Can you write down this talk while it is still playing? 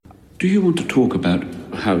Do you want to talk about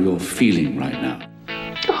how you're feeling right now?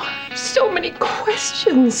 Oh, so many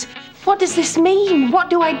questions. What does this mean? What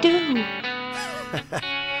do I do?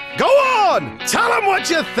 Go on! Tell them what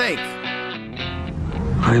you think!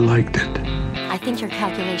 I liked it. I think your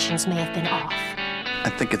calculations may have been off.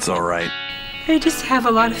 I think it's all right. I just have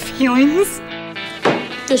a lot of feelings.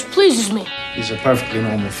 This pleases me. These are perfectly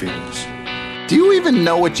normal feelings. Do you even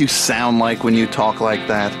know what you sound like when you talk like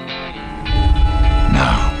that?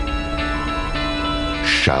 Now,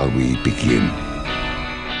 shall we begin?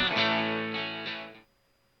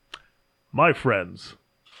 My friends,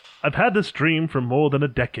 I've had this dream for more than a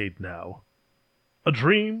decade now. A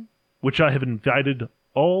dream which I have invited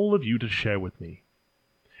all of you to share with me.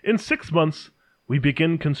 In 6 months, we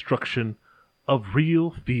begin construction of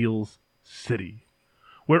Real Feels City,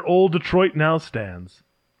 where Old Detroit now stands.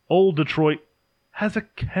 Old Detroit has a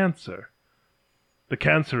cancer. The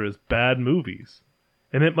cancer is bad movies,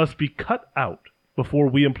 and it must be cut out before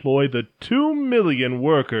we employ the 2 million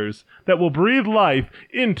workers that will breathe life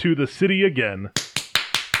into the city again.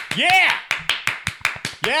 Yeah!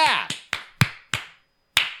 Yeah!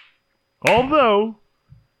 Although,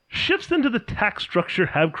 shifts into the tax structure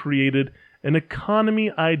have created an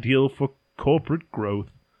economy ideal for corporate growth,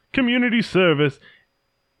 community service,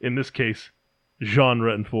 in this case,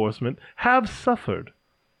 genre enforcement, have suffered.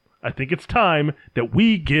 I think it's time that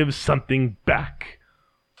we give something back.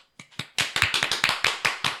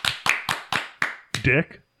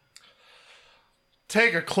 Dick?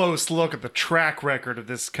 Take a close look at the track record of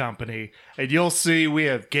this company, and you'll see we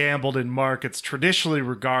have gambled in markets traditionally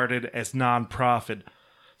regarded as non-profit.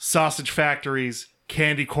 Sausage factories,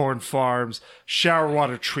 candy corn farms, shower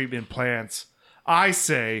water treatment plants. I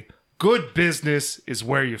say, good business is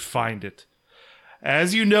where you find it.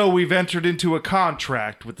 As you know, we've entered into a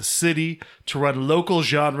contract with the city to run local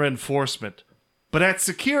genre enforcement. But at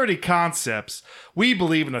Security Concepts, we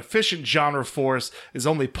believe an efficient genre force is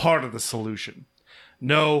only part of the solution.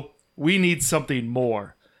 No, we need something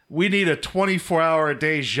more. We need a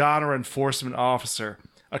 24-hour-a-day genre enforcement officer,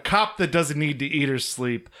 a cop that doesn't need to eat or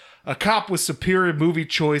sleep, a cop with superior movie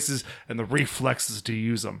choices and the reflexes to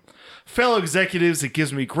use them. Fellow executives, it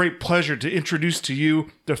gives me great pleasure to introduce to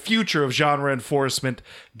you the future of genre enforcement,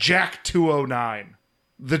 Jack 209.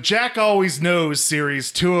 The Jack Always Knows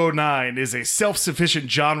Series 209 is a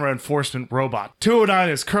self-sufficient genre enforcement robot. 209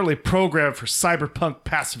 is currently programmed for cyberpunk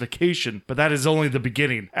pacification, but that is only the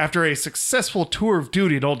beginning. After a successful tour of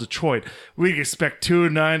duty in Old Detroit, we expect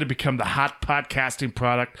 209 to become the hot podcasting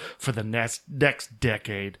product for the next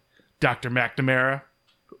decade. Dr. McNamara?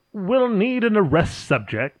 We'll need an arrest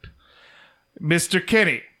subject. Mr.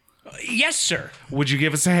 Kinney? Yes, sir. Would you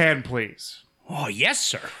give us a hand, please? Oh, yes,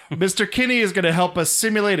 sir. Mr. Kinney is going to help us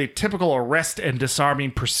simulate a typical arrest and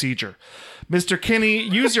disarming procedure. Mr. Kinney,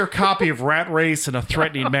 use your copy of Rat Race in a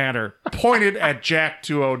threatening manner. Point it at Jack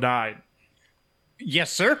 209.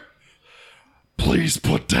 Yes, sir. Please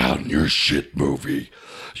put down your shit movie.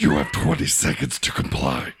 You have 20 seconds to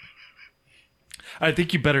comply. I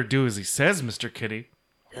think you better do as he says, Mr. Kinney.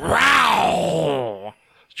 Wow!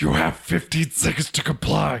 You have 15 seconds to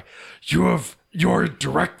comply. You're in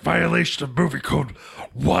direct violation of movie code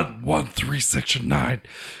 113 section 9.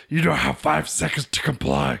 You now have 5 seconds to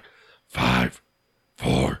comply. 5,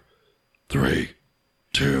 4, 3,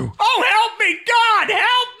 2. Oh, help me! God,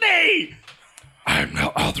 help me! I am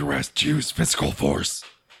now authorized to use physical force.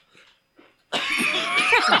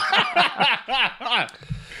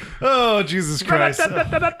 Oh, Jesus Christ.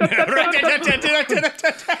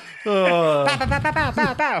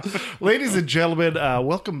 Ladies and gentlemen,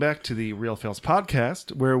 welcome back to the Real Fails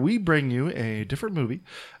podcast, where we bring you a different movie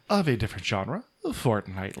of a different genre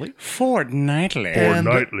fortnightly. Fortnightly.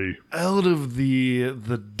 Out of the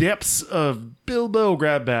depths of Bilbo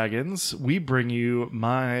Grab Baggins, we bring you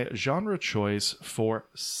my genre choice for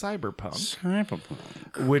Cyberpunk.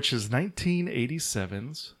 Which is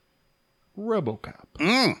 1987's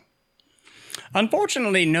RoboCop.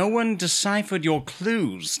 Unfortunately, no one deciphered your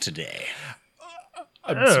clues today.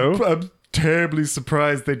 I'm terribly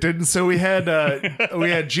surprised they didn't. So we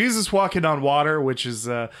had Jesus walking on water, which is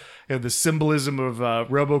the symbolism of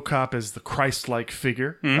RoboCop as the Christ-like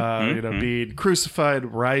figure, being crucified,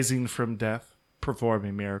 rising from death.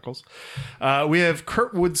 performing miracles. We have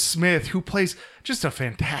Kurtwood Smith, who plays just a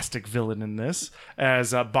fantastic villain in this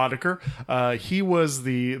as Boddicker. He was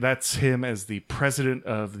that's him as the president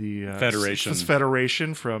of the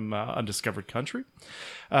Federation from Undiscovered Country.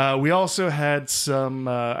 We also had some,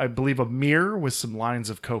 I believe, a mirror with some lines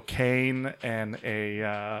of cocaine and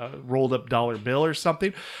a rolled up dollar bill or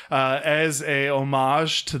something as a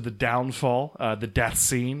homage to the downfall, the death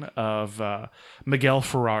scene of Miguel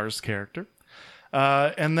Ferrar's character.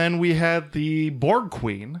 And then we had the Borg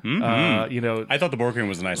Queen. I thought the Borg Queen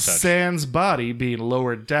was a nice touch. Sans body being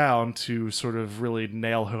lowered down to sort of really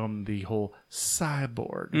nail home the whole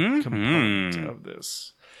cyborg component of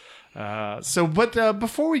this. But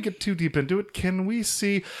before we get too deep into it, can we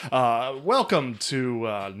see welcome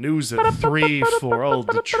to News at 3 for Old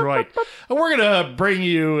Detroit. We're gonna bring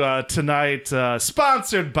you tonight,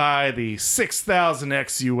 sponsored by the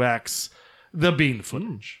 6000XUX, the Bean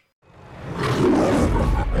Footage.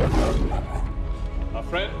 My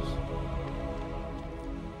friends,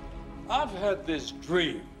 I've had this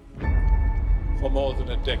dream for more than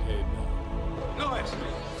a decade now. No, actually,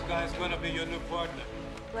 this guy's gonna be your new partner.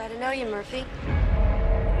 Glad to know you, Murphy.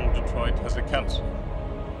 Old Detroit has a cancer.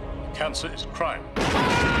 Cancer is crime.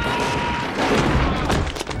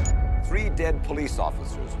 3 dead police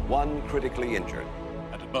officers, 1 critically injured.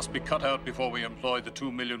 And it must be cut out before we employ the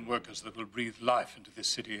 2 million workers that will breathe life into this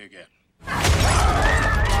city again.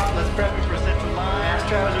 Let's prep you for central line. Ass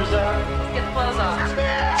trousers up. Let's get the clothes off.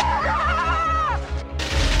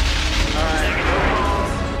 All right.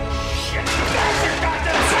 Shit!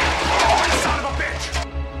 Oh, son of a bitch!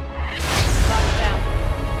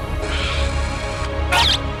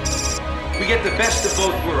 We get the best of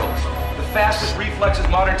both worlds. The fastest reflexes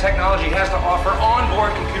modern technology has to offer,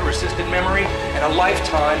 onboard computer-assisted memory, and a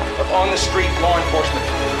lifetime of on-the-street law enforcement.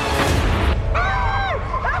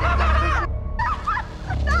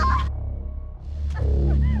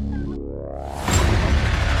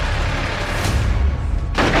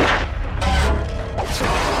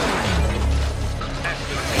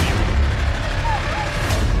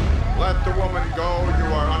 Let the woman go. You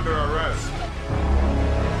are under arrest.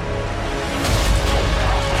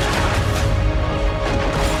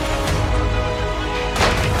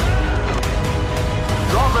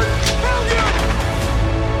 Drop it!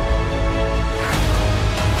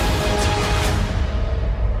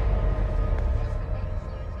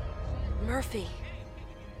 Murphy,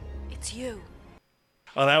 it's you.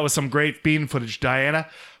 Oh, that was some great Bean Footage, Diana.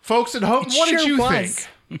 Folks at home, what did you think?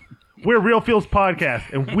 We're Real Feels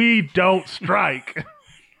Podcast, and we don't strike.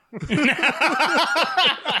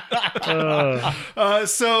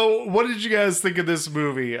 So, what did you guys think of this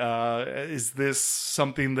movie? Is this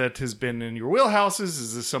something that has been in your wheelhouses?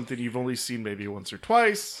 Is this something you've only seen maybe once or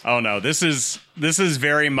twice? Oh no, this is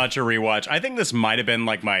very much a rewatch. I think this might have been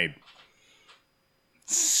like my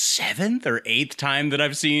 7th or 8th time that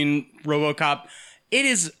I've seen RoboCop. It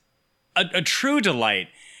is a true delight,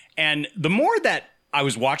 and the more that I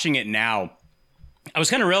was watching it now, I was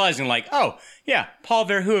kind of realizing, like, oh yeah, Paul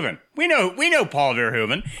Verhoeven. We know Paul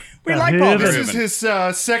Verhoeven. We like Paul Verhoeven. This is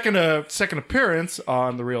his second appearance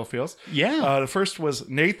on the Real Feels. Yeah, the first was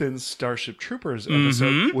Nathan's Starship Troopers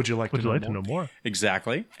episode. Would you like to know more?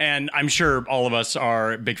 Exactly, and I'm sure all of us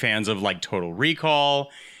are big fans of like Total Recall,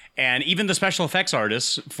 and even the special effects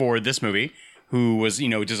artists for this movie, who was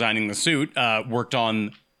designing the suit, worked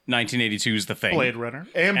on 1982's The Thing, Blade Runner,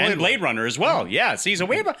 and Blade Runner as well. Yeah, see, so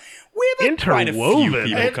we have quite a few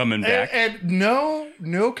people coming back, and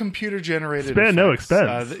no computer generated. Spend no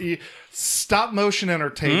expense. Stop motion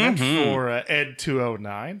entertainment for Ed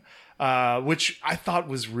 209. Which I thought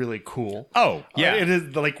was really cool. Oh yeah, it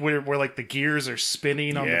is like where like the gears are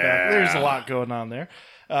spinning on the back. There's a lot going on there,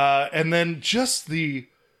 and then just the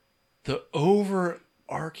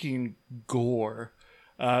overarching gore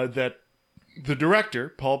that the director,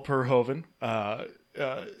 Paul Verhoeven,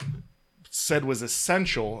 said was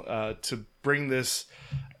essential to bring this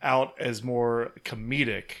out as more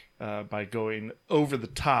comedic by going over the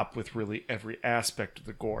top with really every aspect of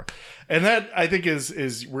the gore. And that, I think,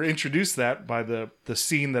 is we're introduced that by the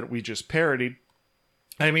scene that we just parodied.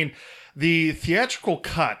 I mean, the theatrical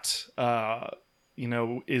cut,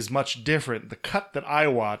 is much different. The cut that I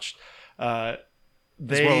watched...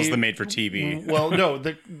 as well as the made-for-TV. Well, no,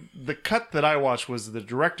 the cut that I watched was the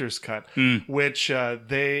director's cut, which when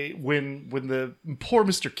the poor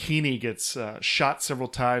Mr. Keeney gets shot several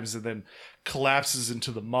times and then collapses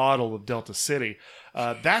into the model of Delta City.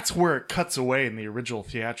 That's where it cuts away in the original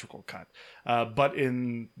theatrical cut. But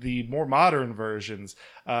in the more modern versions,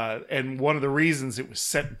 and one of the reasons it was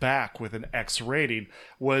sent back with an X rating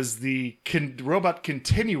was the robot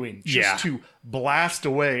continuing just to blast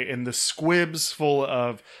away in the squibs full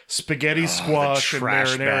of spaghetti squash and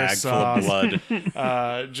marinara sauce. Full of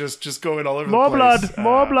blood. Just going all over more the place.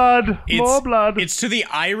 More blood. It's to the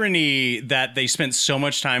irony that they spent so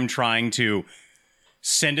much time trying to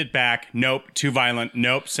send it back. Nope, too violent.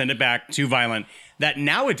 Nope, send it back. Too violent. That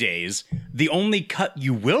nowadays, the only cut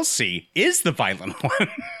you will see is the violent one.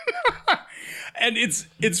 And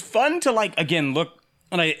it's fun to, like, again, look,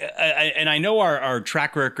 and I know our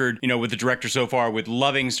track record, you know, with the director so far with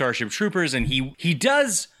loving Starship Troopers, and he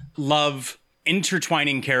does love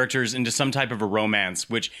intertwining characters into some type of a romance,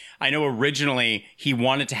 which I know originally he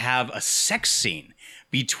wanted to have a sex scene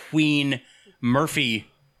between Murphy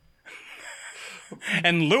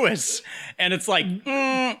and Lewis, and it's like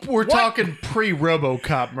we're talking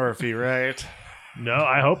pre-RoboCop Murphy, right? No,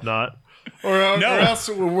 I hope not. Or else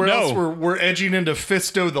we're edging into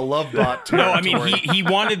Fisto the Love Bot territory. No, I mean he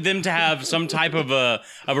wanted them to have some type of a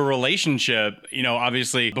relationship, you know,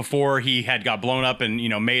 obviously before he had got blown up and, you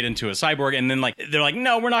know, made into a cyborg, and then like they're like,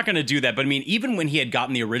 no, we're not going to do that. But I mean, even when he had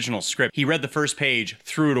gotten the original script, he read the first page,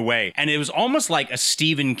 threw it away, and it was almost like a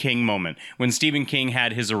Stephen King moment when Stephen King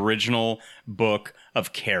had his original book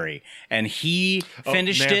of Carrie, and he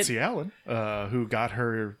finished Nancy Allen, who got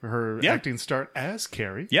her acting start as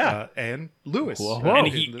Carrie, and Lewis, and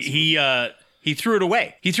he threw it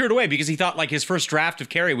away. He threw it away because he thought like his first draft of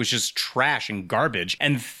Carrie was just trash and garbage.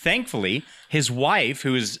 And thankfully, his wife,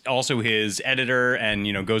 who is also his editor and,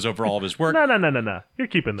 you know, goes over all of his work, no, you're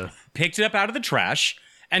keeping this, picked it up out of the trash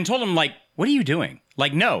and told him, like, what are you doing?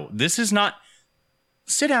 Like, no, this is not.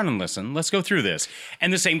 Sit down and listen. Let's go through this.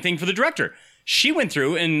 And the same thing for the director. She went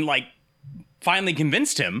through and, like, finally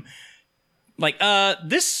convinced him, like,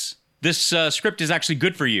 this script is actually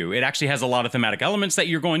good for you. It actually has a lot of thematic elements that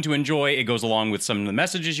you're going to enjoy. It goes along with some of the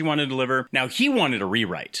messages you want to deliver. Now, he wanted a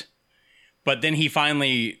rewrite, but then he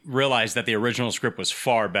finally realized that the original script was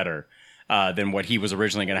far better than what he was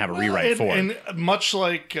originally going to have a rewrite for. And much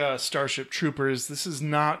like Starship Troopers, this is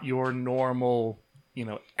not your normal, you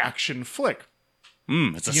know, action flick.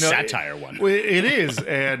 It's a satire one. It is,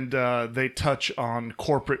 and they touch on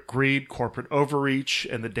corporate greed, corporate overreach,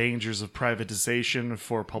 and the dangers of privatization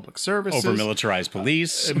for public services. Over-militarized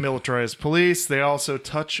police. Militarized police. They also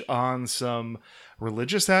touch on some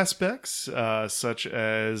religious aspects, such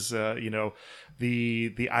as, you know,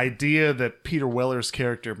 the idea that Peter Weller's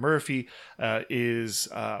character Murphy is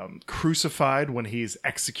crucified when he's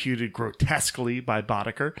executed grotesquely by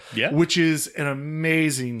Boddicker, which is an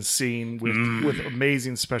amazing scene with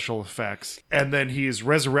amazing special effects. And then he is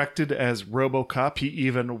resurrected as RoboCop. He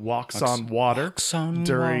even walks on water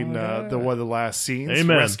during one of the last scenes,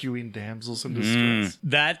 rescuing damsels in distress.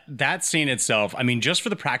 That scene itself, I mean, just for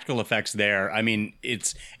the practical effects there, I mean,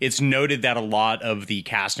 it's noted that a lot of the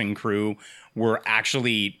cast and crew were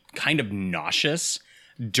actually kind of nauseous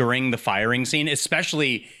during the firing scene,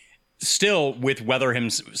 especially still with Weller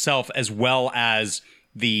himself, as well as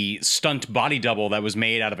the stunt body double that was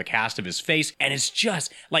made out of a cast of his face. And it's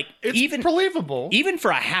just like, it's even believable, even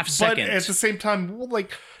for a half second. But at the same time,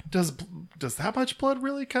 like, does that much blood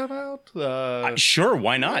really come out? Sure,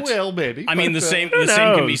 why not? Well, maybe. I mean, the same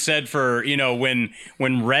can be said for, you know,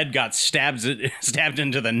 when Red got stabbed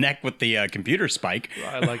into the neck with the computer spike.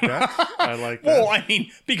 I like that. Well, I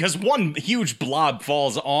mean, because one huge blob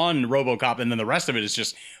falls on RoboCop, and then the rest of it is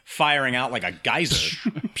just firing out like a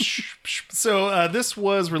geyser. So this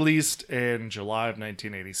was released in July of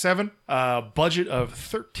 1987. Budget of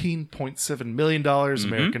 $13.7 million.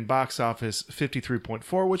 American box office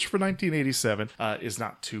 53.4, which for 1987 is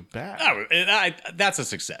not too bad. Oh, that's a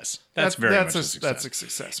success. That's a success. That's a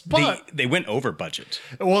success. But they went over budget.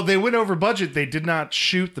 Well, they went over budget. They did not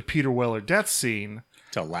shoot the Peter Weller death scene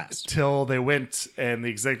till they went, and the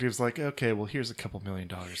executive's like, okay, well, here's a couple $1 million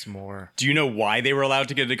more. Do you know why they were allowed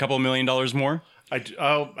to get a couple $1 million more? I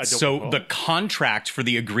don't so know. The contract for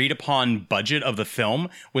the agreed upon budget of the film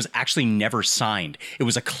was actually never signed. It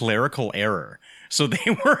was a clerical error. So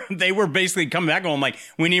they were basically coming back going like,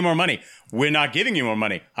 we need more money. We're not giving you more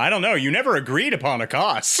money. I don't know. You never agreed upon a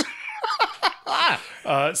cost.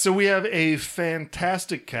 So we have a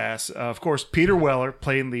fantastic cast. Of course, Peter Weller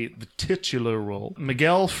playing the titular role.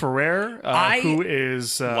 Miguel Ferrer, who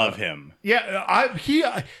is love him.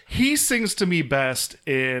 Yeah, he sings to me best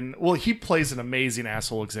in. Well, he plays an amazing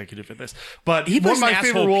asshole executive in this. But one of my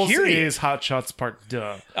favorite roles is Hot Shots Part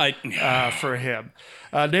Duh for him.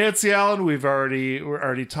 Nancy Allen, we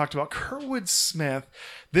already talked about. Kurtwood Smith,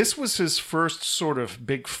 this was his first sort of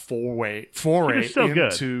big foray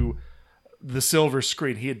into the silver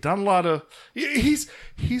screen. He had done a lot of... He's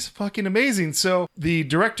fucking amazing. So the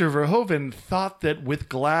director, Verhoeven, thought that with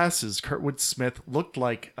glasses, Kurtwood Smith looked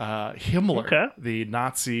like Himmler, the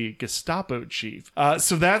Nazi Gestapo chief.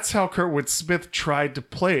 So that's how Kurtwood Smith tried to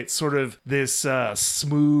play it. Sort of this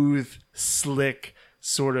smooth, slick,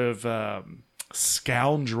 sort of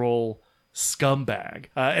scoundrel scumbag.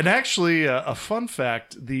 And actually, a fun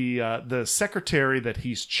fact, the secretary that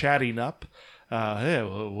he's chatting up, hey,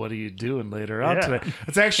 well, what are you doing later on today?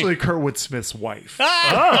 It's actually Kurtwood Smith's wife.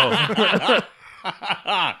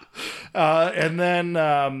 And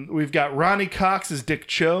then we've got Ronnie Cox as Dick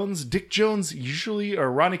Jones.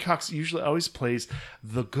 Ronnie Cox usually always plays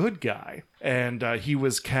the good guy. And he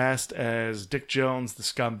was cast as Dick Jones, the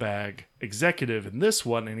scumbag executive in this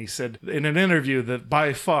one. And he said in an interview that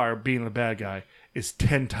by far being the bad guy is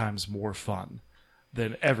 10 times more fun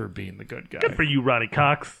than ever being the good guy. Good for you, Ronnie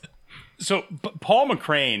Cox. So Paul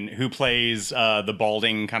McCrane, who plays the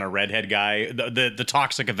balding kind of redhead guy, the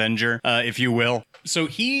toxic Avenger, if you will. So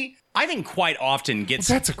he, I think, quite often gets...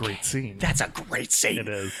 That's a great scene. That's a great scene. It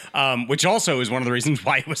is. Which also is one of the reasons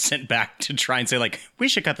why it was sent back to try and say, like, we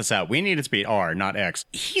should cut this out. We need it to be R, not X.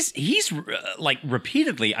 He's like,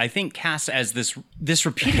 repeatedly, I think, cast as this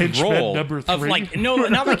repeated henchman role number 3. of, like, no,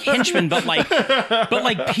 not like henchmen, but like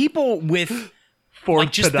people with...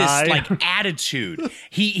 Like just this like attitude.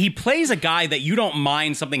 He plays a guy that you don't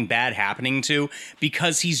mind something bad happening to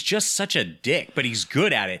because he's just such a dick, but he's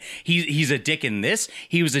good at it. He's a dick in this.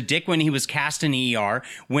 He was a dick when he was cast in ER,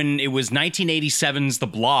 when it was 1987's The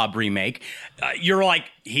Blob remake. You're like,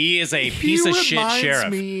 he is a piece of shit sheriff. He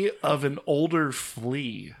reminds me of an older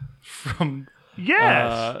Flea from...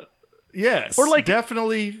 Yes. Yes, or like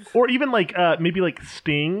definitely, or even like maybe like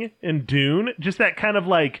Sting and Dune. Just that kind of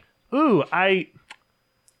like, ooh,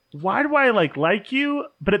 why do I like you?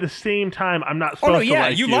 But at the same time, I'm not supposed to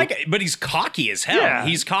like you. You like it, but he's cocky as hell. Yeah.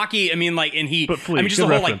 He's cocky. I mean, like, and he. But Flea, I mean, just the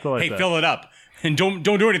whole like, like hey, that. fill it up and don't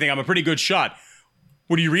do anything. I'm a pretty good shot.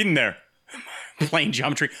 What are you reading there? Plain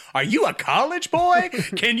geometry. Are you a college boy?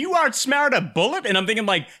 Can you outsmart a bullet? And I'm thinking,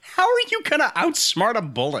 like, how are you gonna outsmart a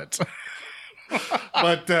bullet?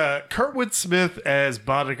 But Kurtwood Smith as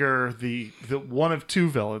Bodiger, the one of two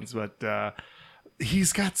villains, but.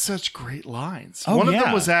 He's got such great lines. One of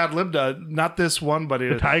them was ad-libbed, not this one, but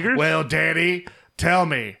the Tigers? Well, Daddy, tell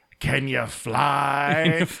me, can you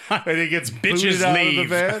fly? And he gets booted out of the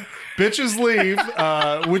van. Bitches leave,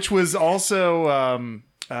 which was also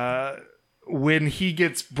when he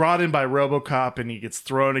gets brought in by RoboCop and he gets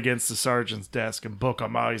thrown against the sergeant's desk and book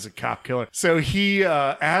him out. He's a cop killer. So he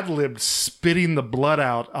ad-libbed spitting the blood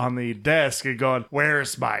out on the desk and going,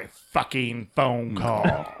 "Where's my fucking phone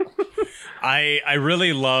call?" I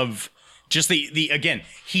really love just the again,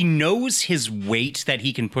 he knows his weight that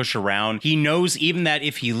he can push around. He knows even that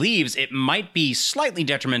if he leaves, it might be slightly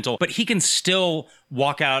detrimental, but he can still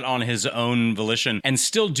walk out on his own volition and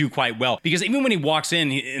still do quite well. Because even when he walks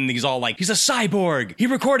in and he's all like, he's a cyborg. He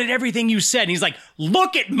recorded everything you said. And he's like,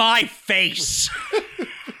 look at my face.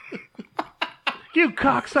 You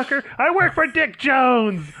cocksucker! I work for Dick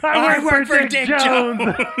Jones. I work for Dick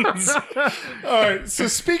Jones. All right. So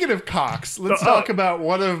speaking of cocks, let's talk about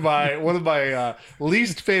one of my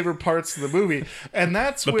least favorite parts of the movie, and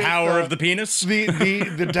that's the power of the penis.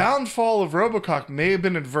 The downfall of RoboCop may have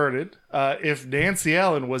been averted if Nancy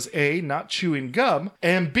Allen was A, not chewing gum,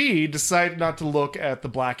 and B, decided not to look at the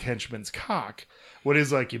black henchman's cock. What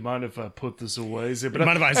is like, you mind if I put this away? Zip it up.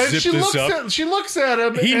 Mind if I zip this up? She looks at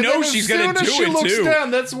him. He and knows then she's going to do she it, looks too.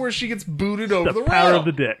 down, that's where she gets booted over the power rail. of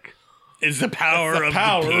the dick. Is the power of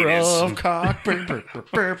power the penis. of cock.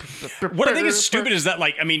 What I think is stupid is that,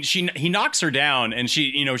 like, I mean, he knocks her down and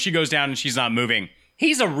she goes down and she's not moving.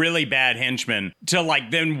 He's a really bad henchman to,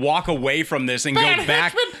 like, then walk away from this and go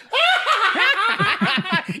back.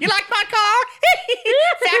 You like my car?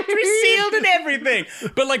 Factory sealed and everything.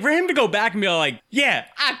 But, like, for him to go back and be like, yeah,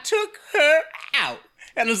 I took her out.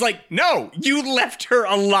 And it's like, no, you left her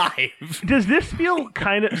alive. Does this feel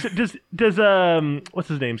kind of does what's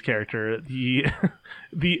his name's character,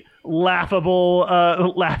 the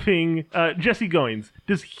laughable laughing Jesse Goins,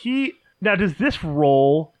 does this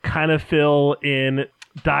role kind of fill in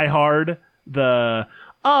Die Hard, the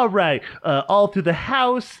all right, all through the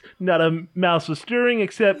house, not a mouse was stirring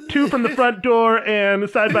except two from the front door and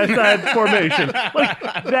side-by-side formation. Like,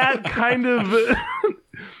 that kind of...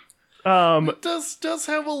 it does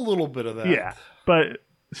have a little bit of that. Yeah, but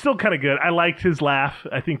still kind of good. I liked his laugh.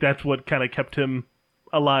 I think that's what kind of kept him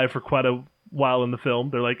alive for quite a while in the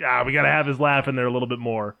film. They're like, we got to have his laugh in there a little bit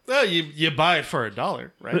more. Well, you buy it for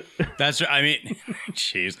 $1, right? That's, I mean,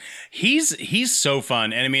 jeez. He's so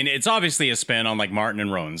fun. And I mean, it's obviously a spin on like Martin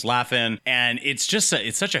and Rowan's Laugh-In. And it's just,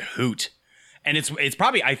 it's such a hoot. And it's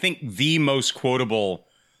probably, I think, the most quotable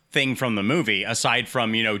thing from the movie, aside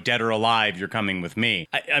from, you know, Dead or Alive, You're Coming With Me.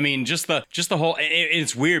 I mean, just the whole,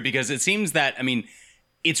 it's weird because it seems that, I mean,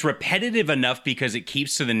 it's repetitive enough because it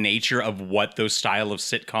keeps to the nature of what those style of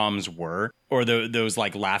sitcoms were, or those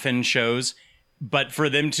like Laugh-In shows. But for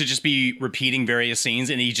them to just be repeating various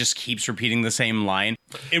scenes and he just keeps repeating the same line,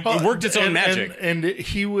 it worked its own magic. And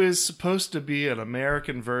he was supposed to be an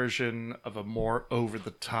American version of a more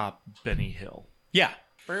over-the-top Benny Hill. Yeah.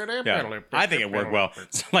 I think it worked well.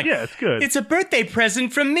 It's like, yeah, it's good. It's a birthday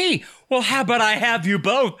present from me. Well, how about I have you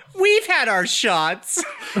both? We've had our shots.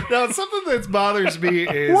 Now, something that bothers me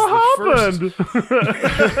is what happened?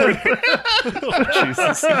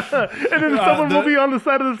 Jesus. And then someone will be on the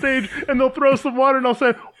side of the stage and they'll throw some water and I'll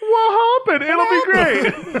say, what happened? It'll be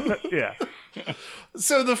great. Yeah.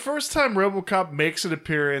 So the first time RoboCop makes an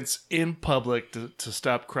appearance in public to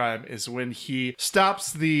stop crime is when he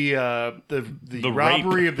stops the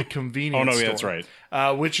robbery of the convenience store. Oh no, yeah, that's right.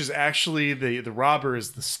 Which is actually the robber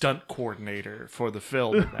is the stunt coordinator for the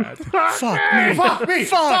film. In that.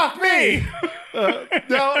 Fuck me.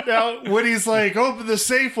 Now, when he's like, open the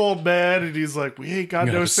safe, old man, and he's like, we ain't got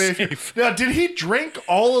no safe. Now, did he drink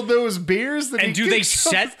all of those beers? And do they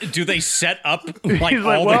set up like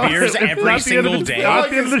all the beers every single day?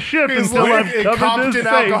 Not the end of the shift until I've covered this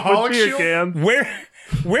safe with beer cans.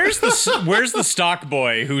 Where's the stock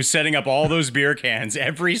boy who's setting up all those beer cans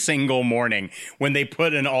every single morning when they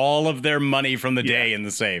put in all of their money from the day in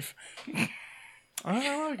the safe?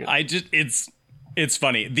 I like it. It's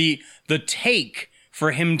funny. The take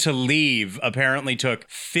for him to leave apparently took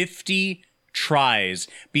 50 tries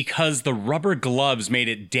because the rubber gloves made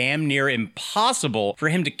it damn near impossible for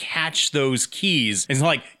him to catch those keys. It's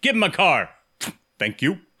like, give him a car. Thank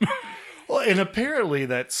you. Well, and apparently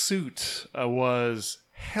that suit was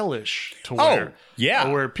hellish to wear. Oh,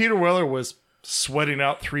 yeah. Where Peter Weller was sweating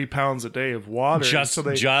out 3 pounds a day of water. Just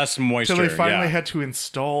moisture. So they finally had to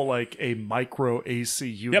install like a micro AC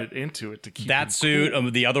unit into it to keep that suit.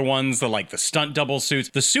 Cool. The other ones, the stunt double suits.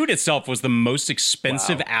 The suit itself was the most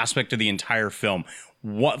expensive aspect of the entire film.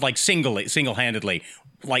 What, like single-handedly,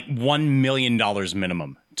 like $1 million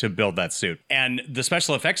minimum to build that suit. And the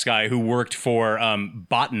special effects guy who worked for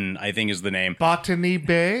Botan, I think is the name. Botany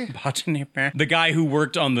Bay? Botany Bay. The guy who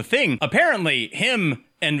worked on The Thing. Apparently, him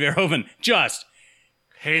and Verhoeven just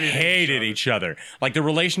hated each other. Like, the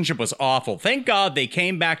relationship was awful. Thank God they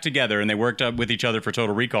came back together and they worked up with each other for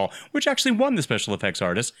Total Recall, which actually won the special effects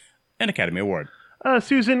artist an Academy Award.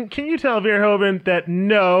 Susan, can you tell Verhoeven that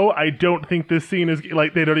no, I don't think this scene is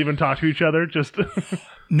like they don't even talk to each other? Just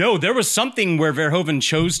No, there was something where Verhoeven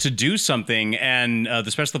chose to do something and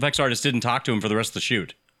the special effects artist didn't talk to him for the rest of the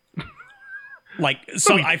shoot. Like,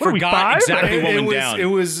 so I forgot exactly what went down. It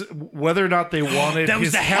was whether or not they wanted that was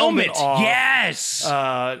his the helmet off, yes,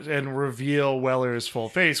 and reveal Weller's full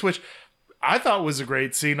face, which I thought was a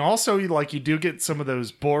great scene. Also, you do get some of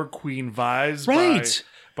those Borg Queen vibes, right?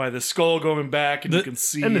 By the skull going back, and you can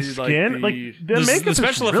see and the skin. The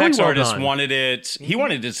special effects artist wanted it. He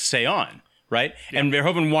wanted it to stay on. Right? Yeah. And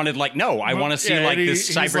Verhoeven wanted, I want to see,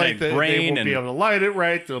 this cybernetic brain. They won't be able to light it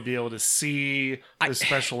right. They'll be able to see the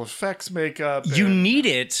special effects makeup. You need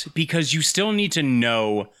it because you still need to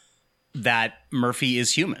know that Murphy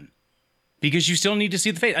is human. Because you still need to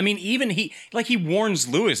see the face. I mean, even he warns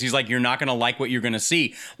Lewis. He's like, you're not going to like what you're going to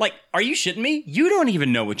see. Like, are you shitting me? You don't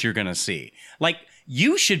even know what you're going to see. Like,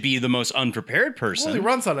 you should be the most unprepared person. Well, he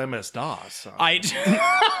runs on MS-DOS. So.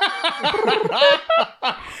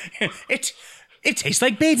 It tastes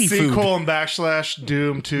like baby food.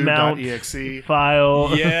 C:/Doom2.exe. File.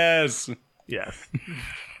 Yes. Yes.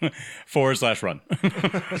 /run.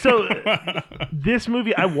 So this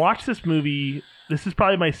movie, I watched this movie. This is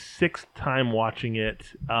probably my 6th time watching it.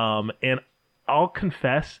 And I'll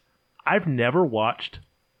confess, I've never watched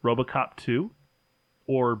RoboCop 2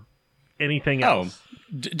 or anything else.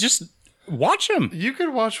 Just watch them. You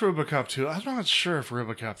could watch RoboCop 2. I'm not sure if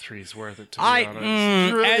RoboCop 3 is worth it, to be honest. I'm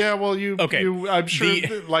sure is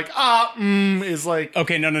like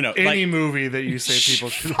okay, no. Any movie that you say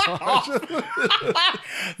people should watch.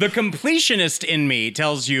 The completionist in me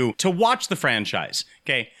tells you to watch the franchise,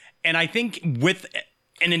 okay? And I think with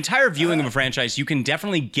an entire viewing of a franchise, you can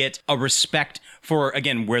definitely get a respect for,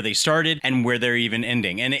 again, where they started and where they're even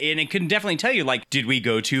ending. And it can definitely tell you, like, did we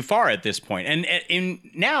go too far at this point? And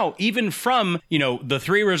now, even from, the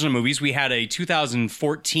 3 original movies, we had a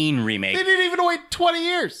 2014 remake. They didn't even wait 20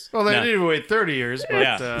 years. Well, they didn't even wait 30 years.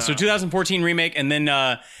 But, So 2014 remake, and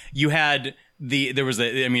then you had...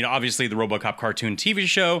 obviously the RoboCop cartoon TV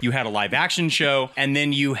show, you had a live action show, and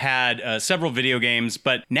then you had several video games,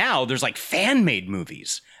 but now there's like fan-made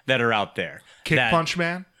movies that are out there. Punch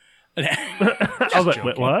Man? I was like,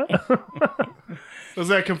 wait, what? Does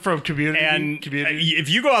that come from Community? And if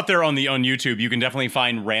you go out there on YouTube, you can definitely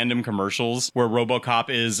find random commercials where RoboCop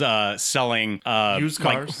is selling used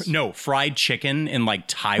cars. Fried chicken in like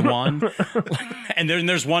Taiwan. And then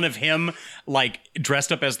there's one of him like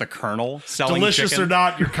dressed up as the Colonel selling Delicious chicken. or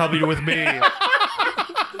not, you're coming with me.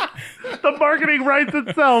 The marketing writes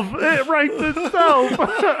itself. It writes itself.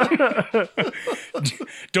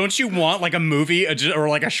 Don't you want like a movie or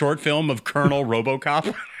like a short film of Colonel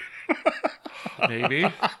RoboCop? Maybe.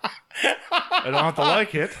 I don't have to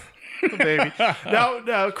like it. Maybe.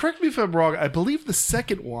 Now, correct me if I'm wrong. I believe the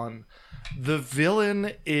second one, the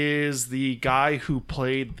villain is the guy who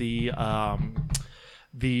played the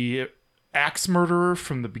axe murderer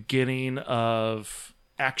from the beginning of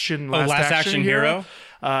Last Action Hero.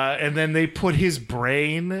 And then they put his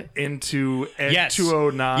brain into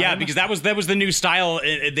N209. Yeah, because that was the new style.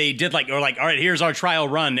 They did all right, here's our trial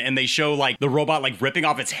run, and they show like the robot like ripping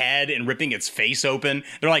off its head and ripping its face open.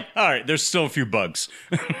 They're like, all right, there's still a few bugs.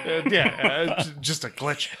 Just a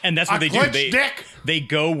glitch. And that's what they do. They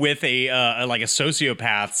go with a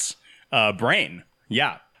sociopath's brain.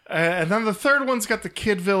 Yeah. And then the third one's got the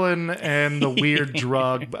kid villain and the weird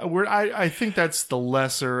drug. I think that's the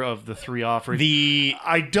lesser of the 3 offerings.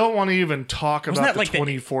 I don't want to even talk about the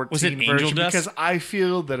 2014 version because I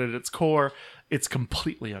feel that at its core, it's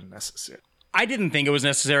completely unnecessary. I didn't think it was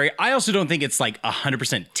necessary. I also don't think it's like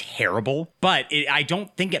 100% terrible, but I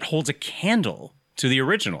don't think it holds a candle to the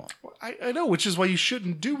original. I know, which is why you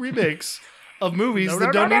shouldn't do remakes of movies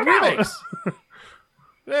that don't need remakes.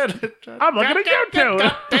 I'm looking at you too.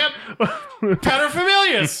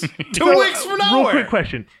 Paterfamilias. 2 weeks from now. Real quick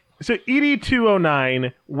question. So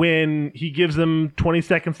ED-209, when he gives them 20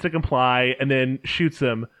 seconds to comply and then shoots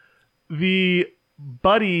them, the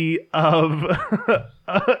buddy of...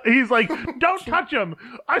 he's like, don't touch him.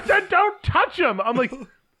 I said don't touch him. I'm like...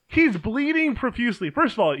 He's bleeding profusely.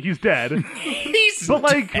 First of all, he's dead. He's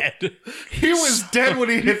dead. He was dead when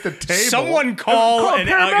he hit the table. Someone call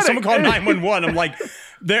 911. I'm like,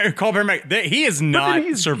 call paramedic. He is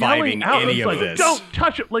not surviving any of this. Don't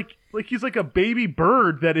touch him. Like he's like a baby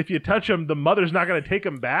bird that if you touch him, the mother's not going to take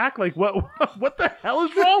him back. Like what the hell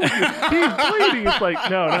is wrong with you? He's bleeding. It's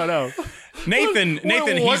like no. Nathan,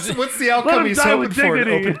 what's the outcome he's hoping for? An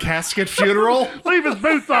open casket funeral? Leave his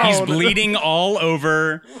boots on. He's bleeding all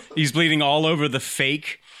over. He's bleeding all over the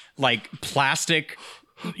fake, like plastic,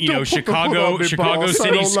 Chicago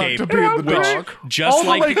cityscape.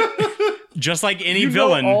 Just like any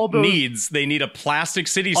villain needs, they need a plastic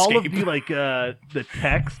cityscape. All of the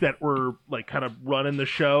techs that were like kind of running the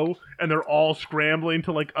show, and they're all scrambling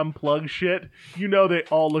to like unplug shit. They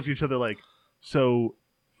all look at each other like, so.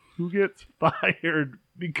 Who gets fired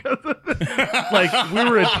because of this? Like we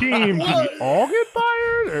were a team. Did we all get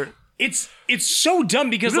fired? Or it's so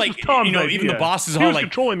dumb because even the boss is all like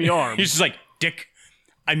controlling the arm. He's just like, Dick,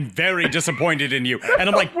 I'm very disappointed in you, and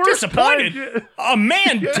I'm like, disappointed? A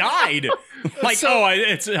man died. Like,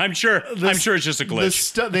 I'm sure it's just a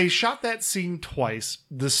glitch. They shot that scene twice.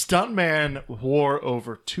 The stuntman wore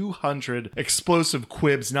over 200 explosive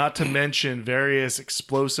quibs, not to mention various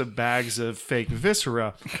explosive bags of fake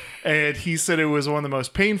viscera. And he said it was one of the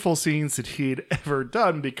most painful scenes that he'd ever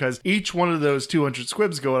done because each one of those 200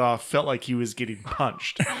 squibs going off felt like he was getting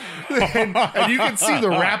punched. and you can see the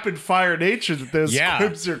rapid fire nature that those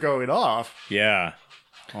squibs are going off. Yeah.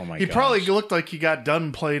 Oh my god! He probably looked like he got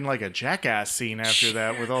done playing like a Jackass scene after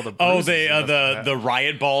that with all the the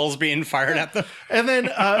riot balls being fired at them. And then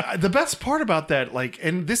the best part about that,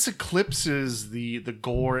 and this eclipses the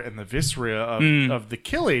gore and the viscera of the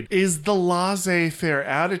killing, is the laissez-faire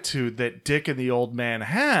attitude that Dick and the old man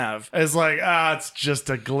have. As like, it's just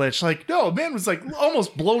a glitch. Like, no, man was like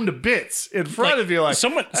almost blown to bits in front of you. Like,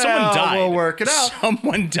 someone died. We'll work it out.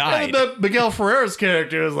 Someone died. And Miguel Ferrera's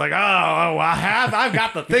character was like, I've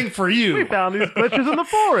got the thing for you. We found these glitches in the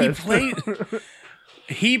forest.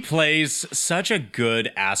 He plays such a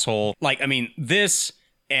good asshole. Like, I mean, this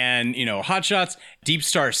and Hot Shots, Deep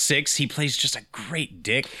Star 6. He plays just a great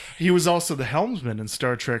dick. He was also the helmsman in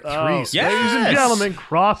Star Trek 3. Yes. Ladies and gentlemen,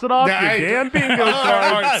 cross it off your damn bingo All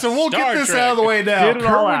card. right, so we'll Star get this Trek. out of the way now. Get it all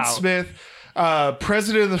Kerwin out. Smith,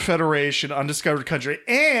 president of the Federation, Undiscovered Country,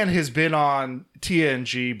 and has been on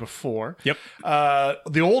TNG before. Yep.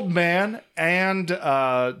 The Old Man and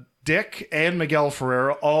Dick and Miguel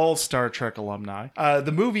Ferrer, all Star Trek alumni.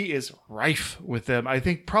 The movie is rife with them. I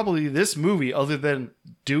think probably this movie, other than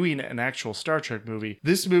doing an actual Star Trek movie,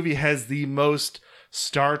 this movie has the most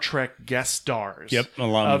Star Trek guest stars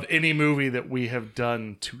of any movie that we have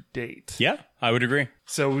done to date. Yeah, I would agree.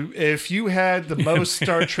 So if you had the most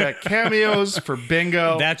Star Trek cameos for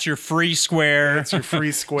bingo, That's your free square. that's your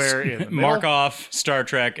free square in the middle. Mark off Star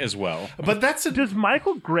Trek as well. But that's Does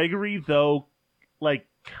Michael Gregory, though, like,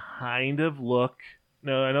 kind of look...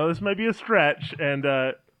 No, I know this might be a stretch, and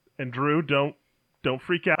Drew, don't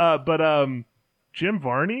freak out. But Jim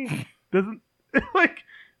Varney doesn't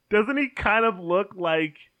he kind of look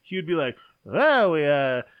like he would be like, oh, we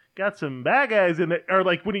got some bad guys in it, or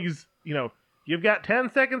like when he's you've got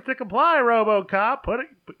 10 seconds to comply, RoboCop.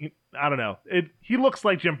 I don't know. He looks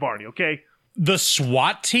like Jim Varney. Okay, The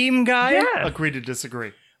SWAT team guy? yeah, agree to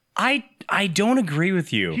disagree. I don't agree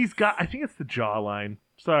with you. he's got. I think it's the jawline.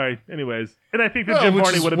 Sorry. Anyways, and I think that Well, Jim which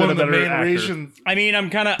Varney is would have one been a of the better main actor. reasons. I mean,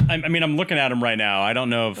 I'm looking at him right now. I don't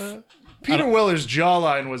know if... Peter Weller's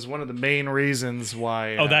jawline was one of the main reasons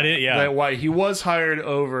why. Why he was hired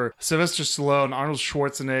over Sylvester Stallone, Arnold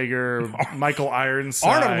Schwarzenegger, Michael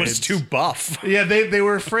Ironside. Arnold was too buff. Yeah, they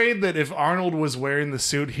were afraid that if Arnold was wearing the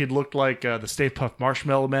suit, he'd look like the Stay Puft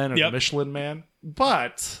Marshmallow Man or the Michelin Man.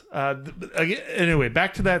 But anyway,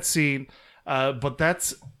 back to that scene. But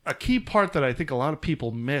that's a key part that I think a lot of people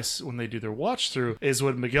miss when they do their watch through is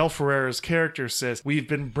when Miguel Ferrera's character says, we've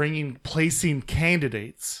been placing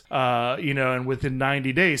candidates, and within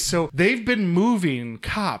 90 days. So they've been moving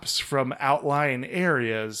cops from outlying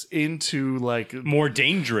areas into like more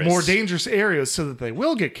dangerous areas so that they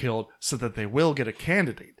will get killed, so that they will get a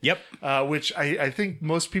candidate. Yep. Which I think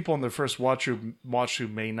most people on their first watch through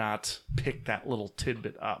may not pick that little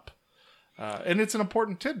tidbit up. And it's an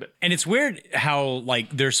important tidbit. And it's weird how,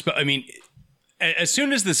 like, as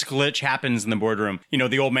soon as this glitch happens in the boardroom,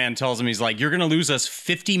 the old man tells him, he's like, you're going to lose us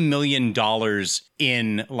 $50 million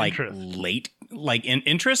in, like,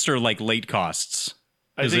 interest or, like, late costs?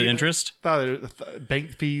 Is it interest?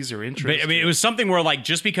 Bank fees or interest. But, it was something where, like,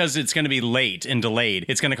 just because it's going to be late and delayed,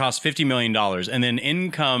 it's going to cost $50 million. And then in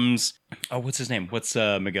comes... Oh, what's his name? What's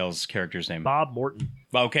Miguel's character's name? Bob Morton.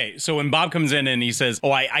 Okay, so when Bob comes in and he says,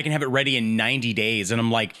 oh, I can have it ready in 90 days. And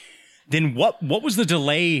I'm like, then what was the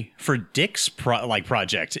delay for Dick's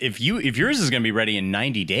project? If yours is going to be ready in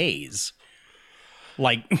 90 days,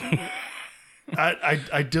 like...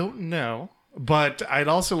 I don't know. But I'd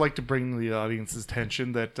also like to bring the audience's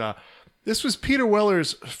attention that this was Peter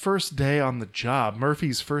Weller's first day on the job,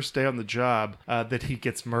 Murphy's first day on the job, that he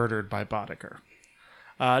gets murdered by Boddicker.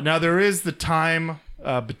 Now, there is the time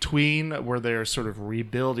between where they're sort of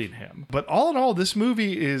rebuilding him. But all in all, this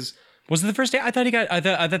movie is... Was it the first day? I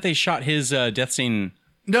thought they shot his death scene...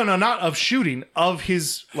 No, not of shooting, of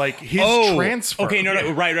his transfer. Okay,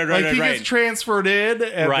 no, right. He gets transferred in,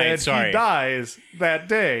 and then he dies that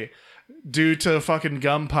day. Due to fucking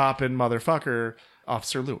gum popping motherfucker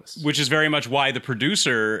Officer Lewis. Which is very much why the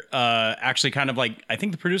producer actually kind of like, I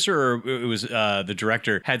think the producer or it was the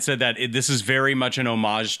director had said that this is very much an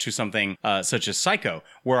homage to something such as Psycho,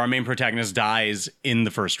 where our main protagonist dies in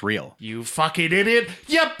the first reel. You fucking idiot.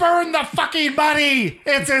 You burned the fucking money.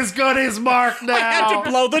 It's as good as Mark now. I had to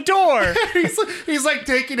blow the door. he's like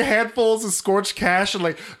taking handfuls of scorched cash and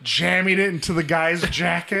like jamming it into the guy's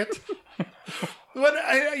jacket. But,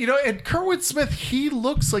 and Kerwin Smith, he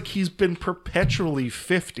looks like he's been perpetually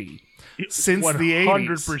 50 since the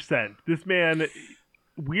 80s. 100%. This man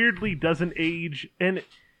weirdly doesn't age. And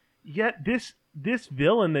yet this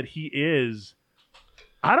villain that he is,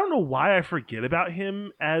 I don't know why I forget about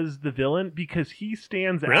him as the villain, because he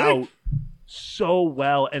stands out so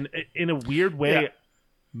well. And in a weird way,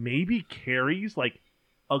 maybe carries like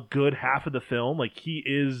a good half of the film. Like he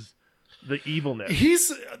is... the evilness.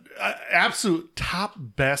 He's absolute top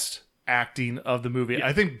best acting of the movie. Yeah.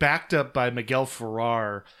 I think backed up by Miguel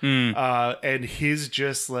Ferrer and his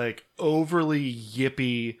just like overly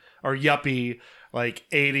yuppie like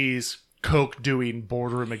 80s coke doing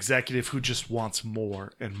boardroom executive who just wants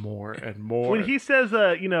more and more and more. When he says,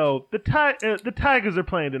 the Tigers are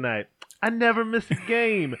playing tonight. I never miss a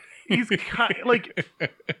game. He's like,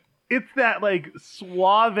 it's that like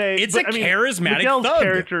suave. It's a charismatic Miguel's thug.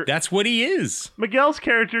 character. That's what he is. Miguel's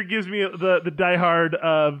character gives me the diehard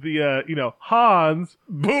of the Hans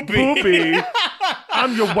Boopy.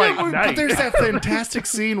 I'm your white knight. But there's that fantastic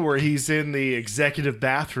scene where he's in the executive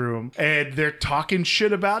bathroom and they're talking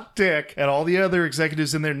shit about Dick, and all the other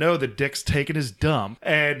executives in there know that Dick's taking his dump,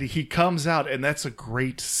 and he comes out, and that's a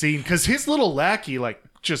great scene because his little lackey, like,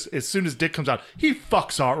 just as soon as Dick comes out, he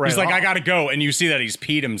fucks out right. He's like, off. I gotta go, and you see that he's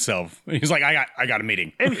peed himself. He's like, I got a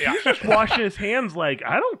meeting, and he's just washing his hands like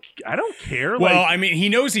I don't care. Well, like, I mean, he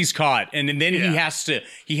knows he's caught, and then he has to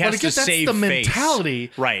But save that's the face.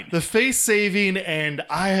 mentality, right? The face saving, and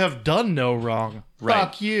I have done no wrong. Right.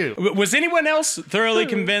 Fuck you. Was anyone else thoroughly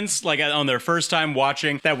convinced, like on their first time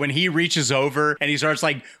watching, that when he reaches over and he starts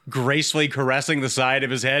like gracefully caressing the side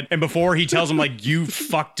of his head, and before he tells him like you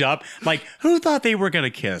fucked up, like who thought they were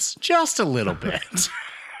gonna kiss? Just a little bit.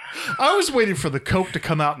 I was waiting for the coke to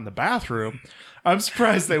come out in the bathroom. I'm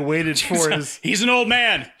surprised they waited for his... He's an old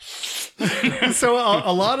man. So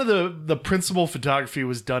a lot of the principal photography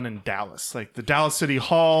was done in Dallas. Like the Dallas City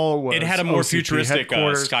Hall was... It had a more OCP futuristic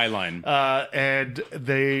headquarters. skyline. And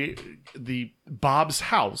Bob's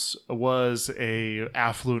house was a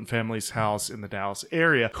affluent family's house in the Dallas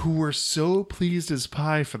area who were so pleased as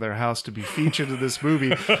pie for their house to be featured in this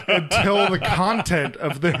movie until the content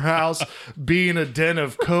of their house being a den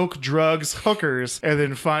of coke, drugs, hookers, and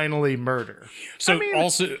then finally murder. So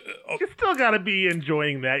also, you still got to be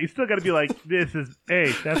enjoying that. You still got to be like,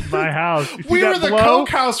 that's my house. You see We that were the blow? coke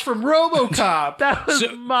house from RoboCop. That was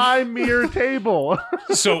my mirror table.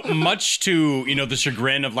 So much to, the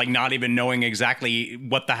chagrin of like not even knowing exactly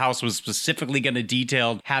what the house was specifically going to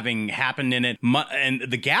detail having happened in it. And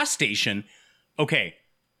the gas station, okay,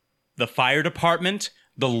 the fire department,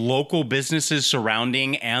 the local businesses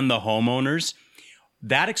surrounding, and the homeowners,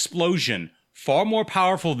 that explosion, far more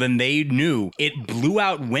powerful than they knew. It blew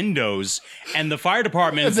out windows, and the fire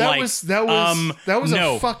department is that like, was no.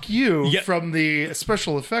 a fuck you from the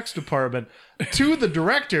special effects department to the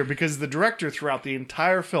director, because the director throughout the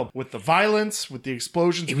entire film, with the violence, with the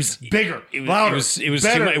explosions, it was bigger, louder, it was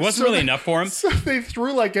better. too much. It wasn't really enough for him. So they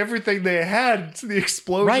threw like everything they had to the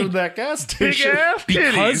explosion of that gas station.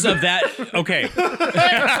 Because of that, okay.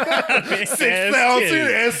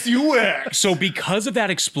 6,000 SUX. So because of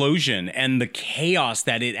that explosion and the chaos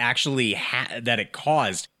that it actually that it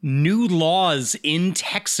caused, new laws in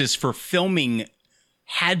Texas for filming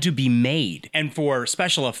had to be made. And for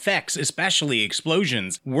special effects, especially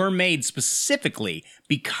explosions, were made specifically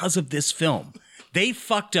because of this film. They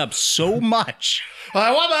fucked up so much.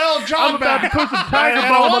 I want my old job I'm about back. to put some tiger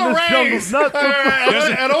balm on this jungle's nuts.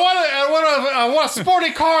 And I want a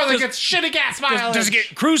sporty car that gets shitty gas mileage. Does it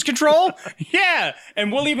get cruise control? Yeah.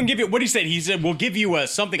 And we'll even give you, what he said, we'll give you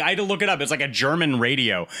something. I had to look it up. It's like a German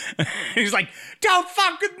radio. He's like, don't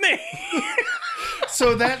fuck with me.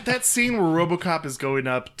 So that scene where RoboCop is going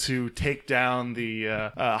up to take down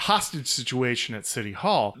the hostage situation at City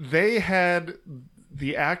Hall, they had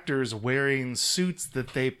the actors wearing suits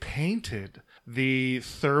that they painted the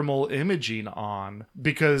thermal imaging on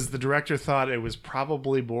because the director thought it was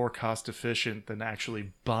probably more cost efficient than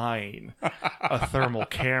actually buying a thermal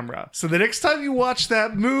camera. So the next time you watch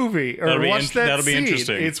that movie or watch that scene,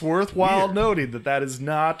 it's worthwhile noting that is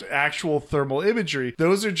not actual thermal imagery.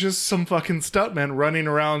 Those are just some fucking stuntmen running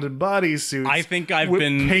around in bodysuits. I think I've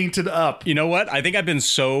been painted up. You know what? I think I've been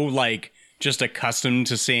so just accustomed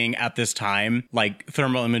to seeing at this time, like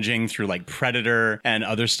thermal imaging through like Predator and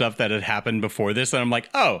other stuff that had happened before this. And I'm like,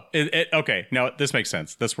 oh, okay, no, this makes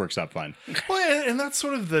sense. This works out fine. Well, and that's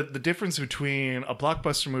sort of the difference between a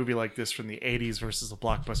blockbuster movie like this from the 80s versus a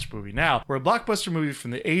blockbuster movie now, where a blockbuster movie from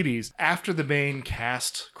the 80s, after the main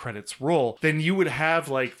cast credits roll, then you would have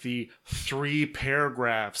like the 3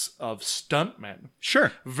 paragraphs of stuntmen.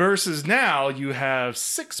 Sure. Versus now you have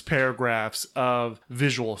 6 paragraphs of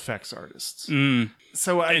visual effects artists.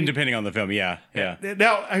 So and depending on the film, yeah.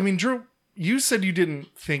 Now, I mean, Drew, you said you didn't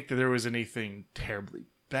think that there was anything terribly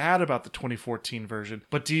bad about the 2014 version,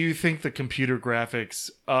 but do you think the computer graphics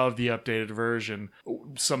of the updated version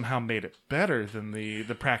somehow made it better than the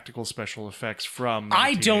practical special effects from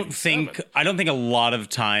 1987? I don't think a lot of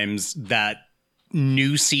times that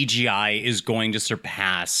new CGI is going to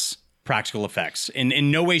surpass practical effects in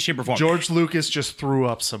no way, shape, or form. George Lucas just threw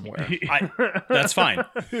up somewhere. That's fine.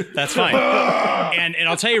 That's fine. And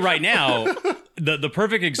I'll tell you right now, the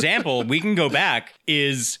perfect example, we can go back,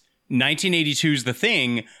 is 1982's The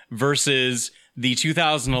Thing versus the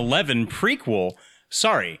 2011 prequel.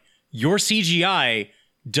 Sorry, your CGI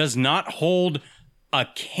does not hold a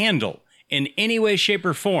candle in any way, shape,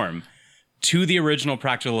 or form to the original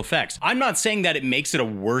practical effects. I'm not saying that it makes it a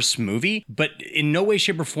worse movie, but in no way,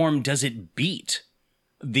 shape, or form does it beat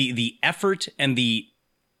the effort and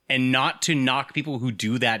not to knock people who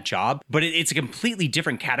do that job, but it's a completely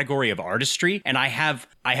different category of artistry, and I have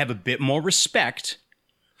a bit more respect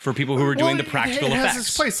for people who are doing the practical effects. It has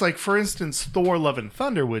its place. Like, for instance, Thor Love and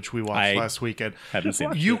Thunder, which we watched last weekend. Haven't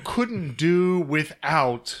seen it. You couldn't do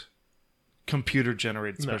without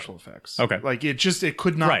computer-generated special effects. Okay. Like, it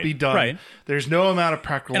could not be done. Right. There's no amount of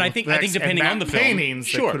practical And effects. I think depending on the film,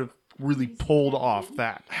 paintings that could have really pulled off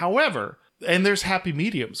that. However, and there's happy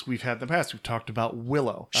mediums we've had in the past. We've talked about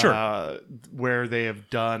Willow, where they have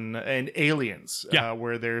done, and Aliens,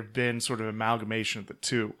 where there have been sort of amalgamation of the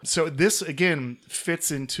two. So this, again, fits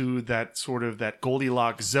into that sort of that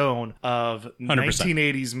Goldilocks zone of 100%.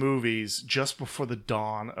 1980s movies just before the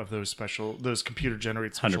dawn of those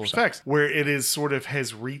computer-generated special 100%. effects, where it is sort of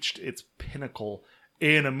has reached its pinnacle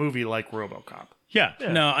in a movie like RoboCop. Yeah.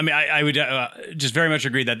 No, I mean, I would just very much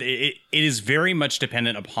agree that it is very much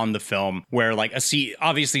dependent upon the film, where like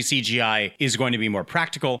obviously CGI is going to be more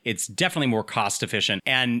practical. It's definitely more cost efficient,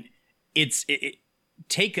 and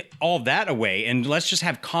take all that away and let's just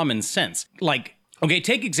have common sense. Like, okay,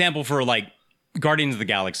 take example for like Guardians of the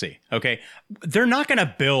Galaxy. Okay, they're not going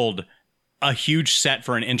to build a huge set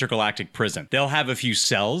for an intergalactic prison. They'll have a few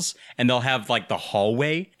cells, and they'll have like the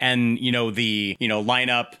hallway, and line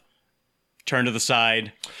up. Turn to the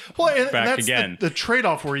side, and back that's again. The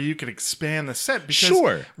trade-off where you can expand the set,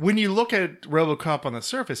 because when you look at RoboCop on the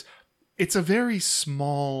surface, it's a very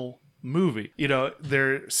small movie.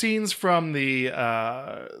 There are scenes from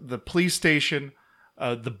the police station,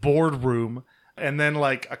 the boardroom, and then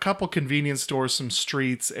like a couple convenience stores, some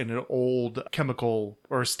streets, and an old chemical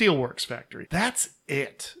or steelworks factory. That's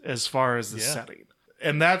it as far as the setting,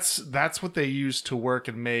 and that's what they use to work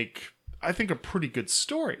and make, I think, a pretty good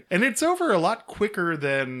story. And it's over a lot quicker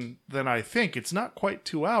than I think. It's not quite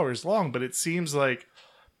 2 hours long, but it seems like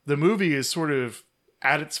the movie is sort of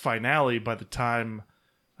at its finale by the time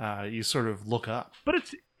you sort of look up. But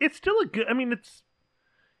it's still a good, I mean,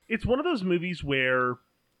 it's one of those movies where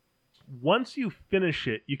once you finish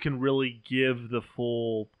it, you can really give the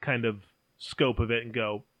full kind of scope of it and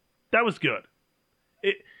go, that was good.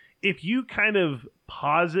 If you kind of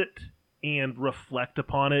pause it and reflect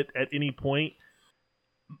upon it at any point,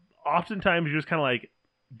 oftentimes you're just kind of like,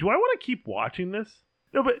 do I want to keep watching this?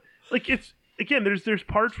 No, but like, it's, again, there's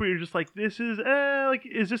parts where you're just like, this is like,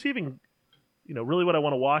 is this even really what I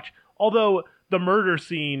want to watch? Although the murder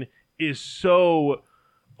scene is so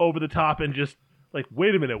over the top and just like,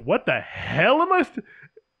 wait a minute, what the hell am I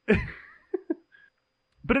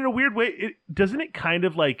but in a weird way, doesn't it kind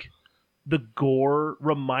of like the gore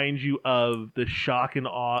reminds you of the shock and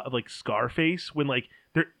awe of like Scarface, when like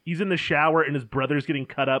he's in the shower and his brother's getting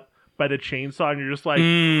cut up by the chainsaw, and you're just like,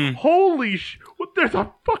 holy there's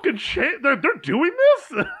a fucking they're doing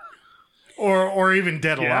this. or even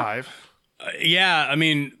Dead Alive. Yeah, I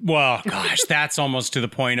mean, well, gosh, that's almost to the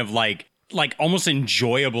point of like almost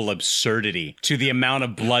enjoyable absurdity to the amount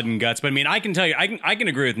of blood and guts. But I mean, I can tell you, I can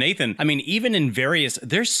agree with Nathan. I mean, even in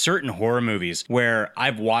there's certain horror movies where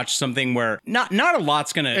I've watched something where not a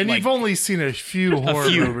lot's gonna. And you've only seen a few horror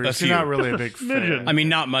movies. You're not really a big fan. I mean,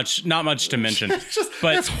 not much to mention.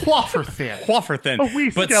 But it's wafer thin.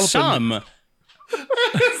 But some.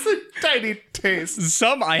 It's a tiny taste.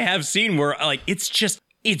 Some I have seen where like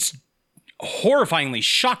it's horrifyingly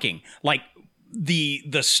shocking. Like,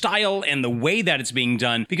 the style and the way that it's being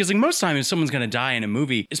done, because like most times if someone's gonna die in a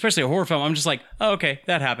movie, especially a horror film, I'm just like, oh, okay,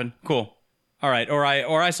 that happened, cool, all right, or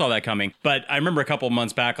I saw that coming. But I remember a couple of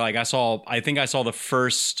months back, like I think I saw the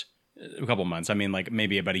first, a couple of months, I mean like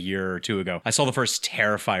maybe about a year or two ago, I saw the first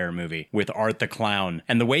Terrifier movie with Art the Clown,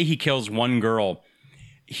 and the way he kills one girl,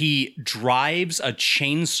 he drives a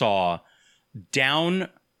chainsaw down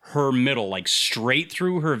her middle, like straight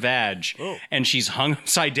through her vag, and she's hung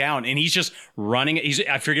upside down, and he's just running it.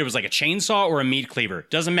 I forget, it was like a chainsaw or a meat cleaver,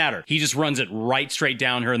 doesn't matter, he just runs it right straight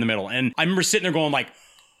down her in the middle. And I remember sitting there going like,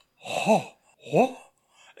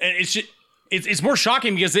 and it's more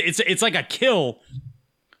shocking because it's like a kill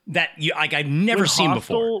that I've never seen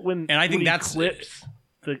before. And I think that's clips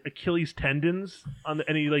the Achilles tendons on the,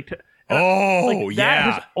 and he like that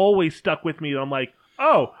has always stuck with me. I'm like,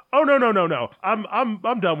 Oh no!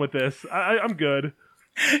 I'm done with this. I'm good.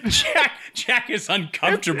 Jack is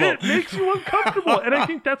uncomfortable. It makes you uncomfortable, and I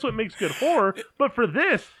think that's what makes good horror. But for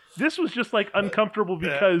this was just like uncomfortable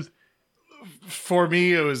because for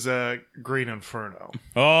me it was Green Inferno.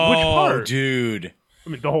 Oh, which part, dude? I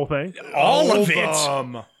mean, the whole thing, all of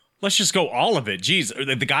it. Let's just go all of it. Jeez,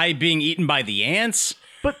 the guy being eaten by the ants.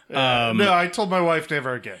 But no, I told my wife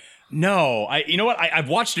never again. No, you know what? I've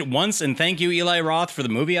watched it once, and thank you, Eli Roth, for the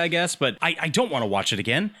movie, I guess. But I don't want to watch it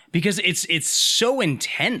again because it's so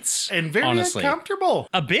intense and very honestly. uncomfortable.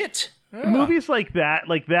 A bit. Yeah. Movies like that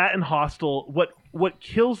and Hostel. What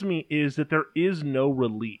kills me is that there is no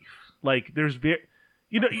relief. Like there's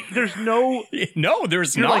there's no. No,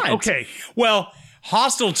 there's not. Like, okay, well.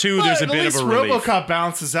 Hostel 2, there's a bit of a relief. RoboCop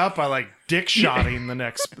balances out by like dick shotting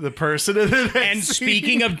the person. And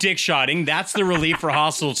speaking of dick shotting, that's the relief for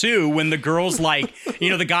Hostel 2 when the girl's like,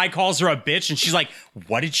 the guy calls her a bitch and she's like,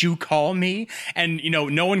 what did you call me? And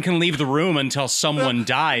no one can leave the room until someone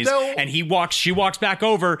dies. And she walks back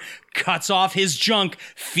over, cuts off his junk,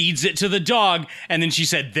 feeds it to the dog, and then she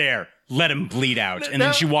said, there, let him bleed out. And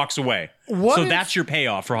then she walks away. That's your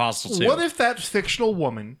payoff for Hostel 2. What if that fictional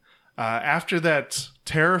woman, after that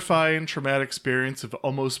terrifying, traumatic experience of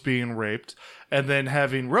almost being raped, and then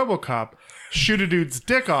having RoboCop shoot a dude's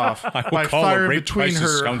dick off by firing between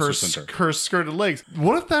her skirted legs,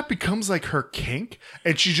 what if that becomes like her kink,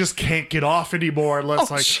 and she just can't get off anymore unless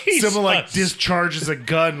someone like discharges a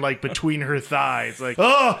gun like between her thighs, like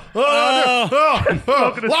lock alone,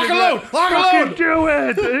 do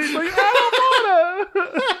it. He's like, I don't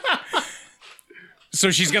wanna. So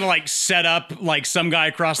she's gonna like set up like some guy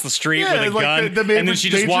across the street with a gun, and then she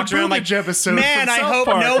just walks around like, "Man, I hope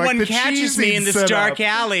no one catches me in this dark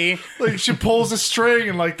alley." Like she pulls a string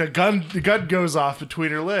and like the gun goes off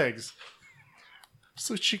between her legs,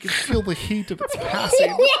 so she can feel the heat of its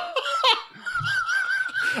passing.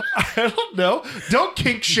 I don't know. Don't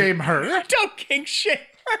kink shame her. Don't kink shame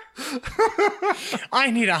her. I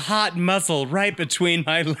need a hot muzzle right between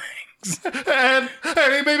my legs. And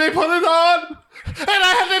he made me put it on, and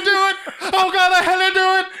I had to do it. Oh God, I had to do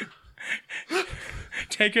it.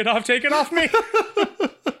 Take it off me.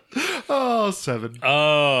 Oh, 7.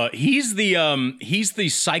 He's the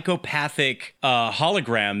psychopathic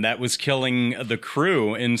hologram that was killing the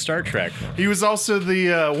crew in Star Trek. He was also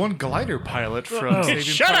the one glider pilot from Saving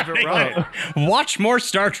Private Ryan. Watch more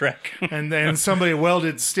Star Trek. and then somebody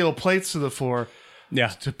welded steel plates to the floor,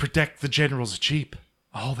 to protect the general's jeep.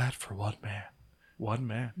 All that for one man. One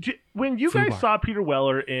man. When you guys saw Peter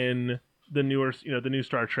Weller in the newer, the new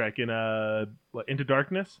Star Trek in Into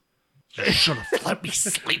Darkness, you should have let me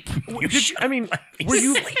sleep.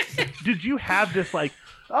 Did you have this like,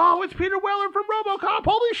 oh, it's Peter Weller from RoboCop,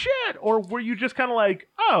 holy shit, or were you just kind of like,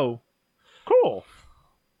 oh, cool?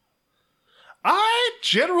 I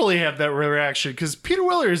generally have that reaction because Peter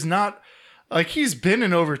Weller is not like he's been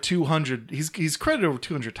in over 200. He's credited over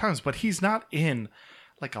 200 times, but he's not in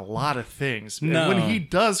like a lot of things. No. And when he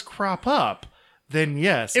does crop up, then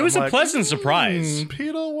yes. It was a pleasant surprise.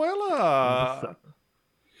 Peter Weller.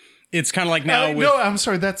 It's kind of like now with... No, I'm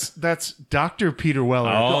sorry. That's Dr. Peter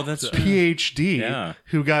Weller. Oh, that's PhD,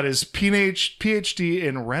 who got his PhD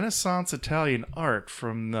in Renaissance Italian art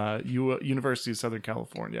from the University of Southern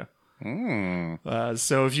California.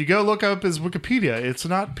 So if you go look up his Wikipedia, it's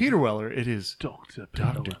not Peter Weller. It is Dr.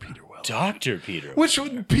 Peter Weller. Dr. Peter Weller. Which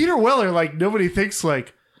Peter Weller, like nobody thinks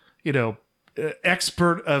like,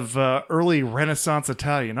 expert of early Renaissance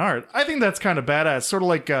Italian art. I think that's kind of badass. Sort of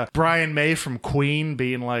like Brian May from Queen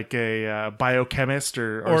being like a biochemist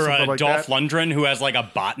or something like Dolph that. Lundgren who has like a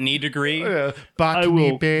botany degree. Botany I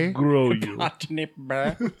will bay. grow you. Botany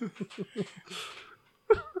bay.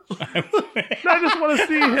 I just want to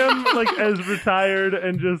see him like as retired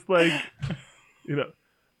and just like,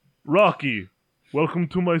 Rocky, welcome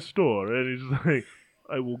to my store, and he's like,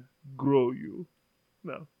 I will grow you.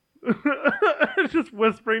 No. Just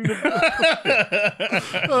whispering to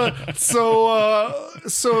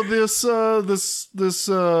so this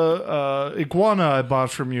iguana I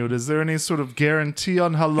bought from you, is there any sort of guarantee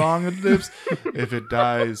on how long it lives? If it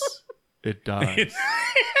dies, it dies.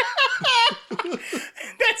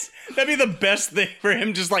 That'd be the best thing for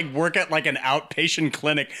him, just like work at like an outpatient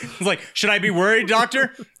clinic. It's like, should I be worried,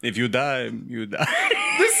 doctor? If you die, you die.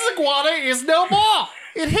 This iguana is no more.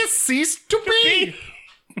 It has ceased to be.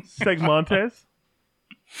 Segmontes.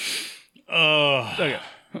 Okay.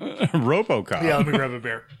 RoboCop. Yeah, let me grab a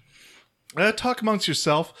beer. Talk amongst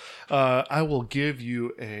yourself. I will give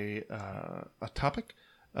you a topic.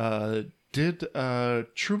 Did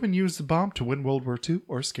Truman use the bomb to win World War II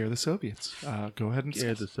or scare the Soviets? Go ahead and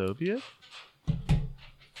scare the Soviets.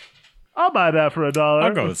 I'll buy that for $1.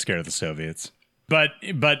 I'll go with scare the Soviets. But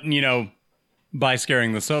by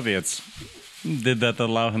scaring the Soviets, did that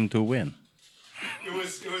allow him to win? It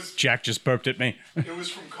was. Jack just burped at me. It was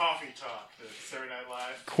from Coffee Talk, the Saturday Night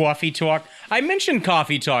Live. Coffee Talk. I mentioned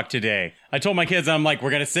Coffee Talk today. I told my kids, I'm like, we're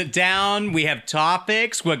gonna sit down. We have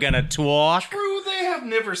topics. We're gonna talk. True, they have have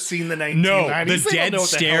never seen the 1990s. No, They the don't dead know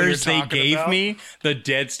what the hell you're stares they talking gave about. me, the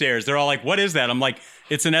dead stares. They're all like, "What is that?" I'm like,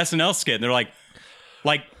 "It's an SNL skit." And they're like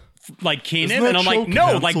Keenan, Isn't that and I'm like, show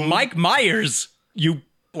 "No, like canceled?" Mike Myers, you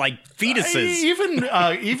like fetuses."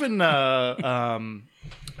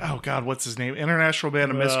 Oh God, what's his name? International Man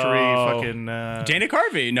of Mystery. Fucking Dana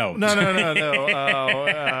Carvey. No.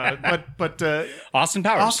 But Austin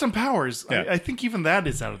Powers. Austin Powers. Yeah. I think even that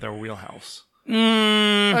is out of their wheelhouse.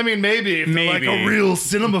 I mean, maybe if they're like a real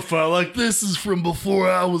cinemaphile, like this is from before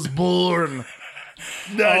I was born.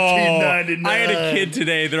 1999. I had a kid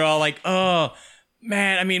today. They're all like, "Oh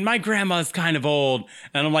man, I mean, my grandma's kind of old,"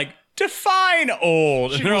 and I'm like, "Define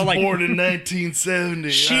old." And She they're all was like, born in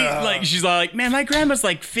 1970. She's like, "Man, my grandma's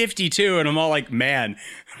like 52," and I'm all like, "Man,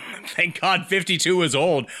 thank God 52 was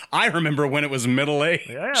old. I remember when it was middle age."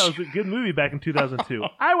 Yeah, it was a good movie back in 2002.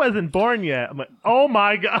 I wasn't born yet. I'm like, oh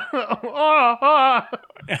my God.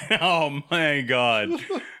 Oh my God.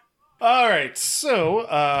 All right, so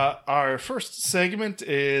our first segment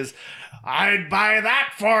is I'd buy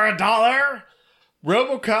that for $1.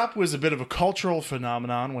 RoboCop was a bit of a cultural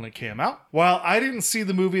phenomenon when it came out. While I didn't see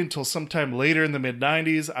the movie until sometime later in the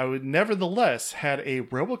mid-90s, I would nevertheless had a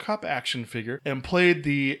RoboCop action figure and played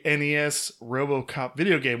the NES RoboCop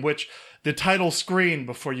video game, which the title screen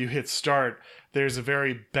before you hit start, there's a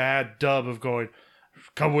very bad dub of going,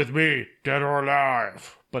 "Come with me, dead or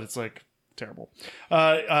alive." But it's like terrible.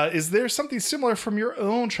 Is there something similar from your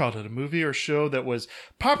own childhood, a movie or show that was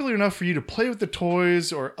popular enough for you to play with the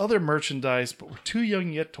toys or other merchandise but were too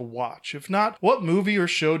young yet to watch? If not, what movie or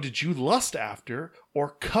show did you lust after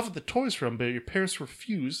or covet the toys from but your parents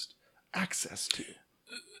refused access to?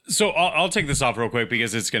 So I'll take this off real quick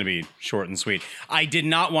because it's going to be short and sweet. I did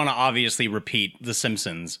not want to obviously repeat The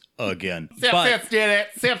Simpsons again. Simpsons did it.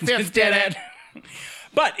 Simpsons did it.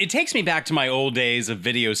 But it takes me back to my old days of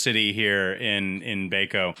Video City here in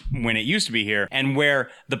Baco, when it used to be here, and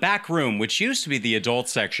where the back room, which used to be the adult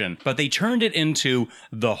section, but they turned it into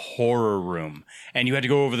the horror room. And you had to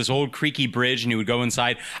go over this old creaky bridge and you would go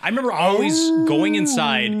inside. I remember always going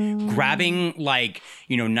inside, grabbing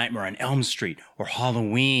Nightmare on Elm Street or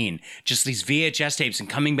Halloween, just these VHS tapes, and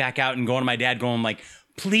coming back out and going to my dad going like,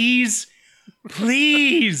 please,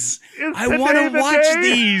 I want to watch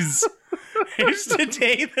these. Is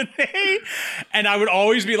today the day? And I would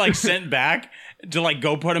always be like sent back to like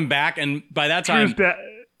go put them back, and by that time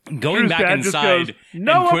going back inside goes,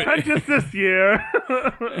 no apprentice this year.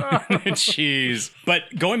 Jeez. But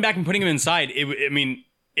going back and putting them inside, it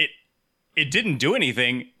didn't do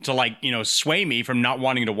anything to sway me from not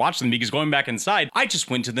wanting to watch them, because going back inside, I just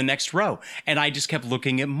went to the next row and I just kept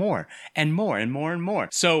looking at more and more and more and more.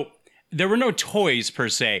 So there were no toys per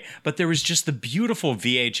se, but there was just the beautiful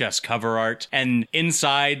VHS cover art. And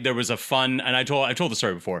inside there was a fun, and I told the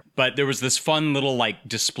story before, but there was this fun little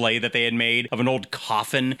display that they had made of an old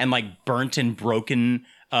coffin and burnt and broken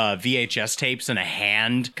VHS tapes and a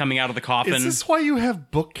hand coming out of the coffin. Is this why you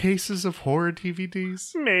have bookcases of horror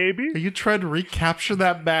DVDs? Maybe. Are you trying to recapture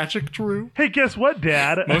that magic, Drew? Hey, guess what,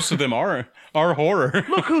 Dad? Most of them are horror.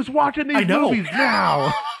 Look who's watching these movies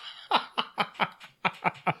now.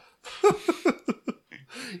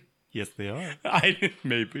 Yes, they are.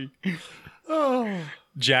 Maybe. Oh.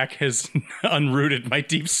 Jack has unrooted my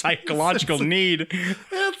deep psychological need.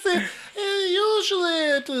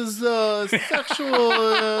 Usually it is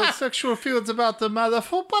sexual feelings about the mother,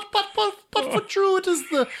 but for Drew it is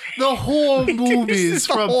the horror movies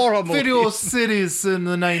from Video Cities in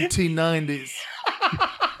the 1990s.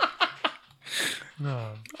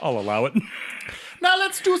 No. I'll allow it. Now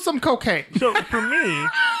let's do some cocaine. So for me,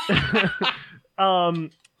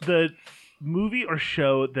 the movie or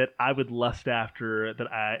show that I would lust after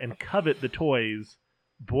and covet the toys,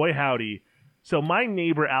 boy howdy. So my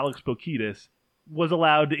neighbor Alex Bokitis was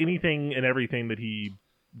allowed anything and everything that he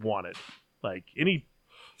wanted.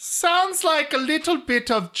 Sounds like a little bit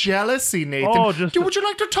of jealousy, Nathan. Oh, would you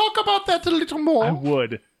like to talk about that a little more? I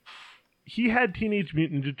would. He had Teenage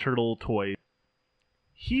Mutant Ninja Turtle toys.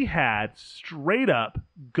 He had straight up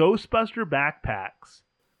Ghostbuster backpacks.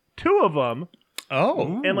 2 of them.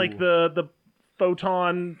 Oh. And the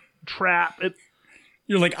photon trap.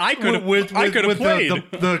 You're like, I could have played.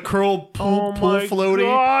 The curl pool floaty.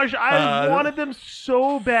 Gosh, I wanted them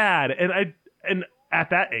so bad. And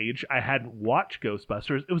at that age, I hadn't watched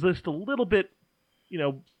Ghostbusters. It was just a little bit,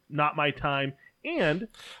 not my time. And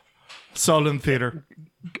saw it in theater.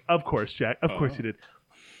 Of course, Jack. Of course you did.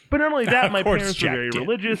 But not only that, my parents were very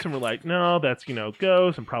religious and were like, no, that's,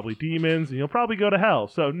 ghosts and probably demons, and you'll probably go to hell.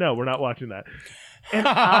 So, no, we're not watching that. And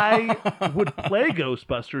I would play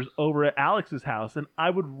Ghostbusters over at Alex's house, and I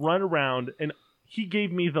would run around, and he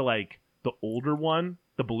gave me the, the older one,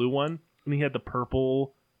 the blue one, and he had the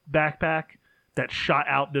purple backpack that shot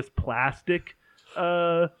out this plastic.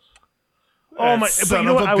 Oh my! But you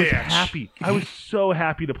know what? I was happy. I was so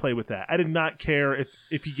happy to play with that. I did not care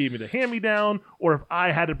if he gave me the hand-me-down or if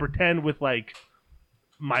I had to pretend with like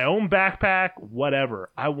my own backpack.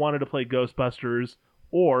 Whatever. I wanted to play Ghostbusters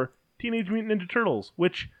or Teenage Mutant Ninja Turtles,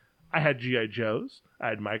 which I had G.I. Joes, I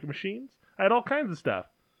had Micro Machines, I had all kinds of stuff.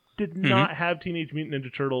 Did not have Teenage Mutant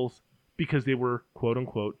Ninja Turtles because they were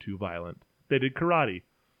quote-unquote too violent. They did karate.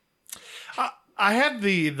 I had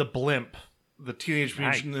the blimp, the Teenage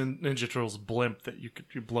Mutant Ninja Turtles blimp that you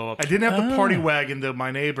could blow up. I didn't have the party wagon, though.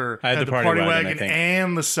 My neighbor had the party wagon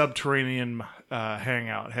and the subterranean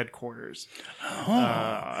hangout headquarters.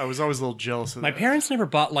 I was always a little jealous of that. My parents never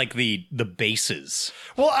bought like the bases.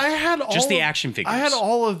 Well, I had just the action figures. I had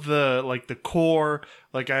all of the core.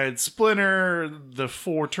 Like I had Splinter, the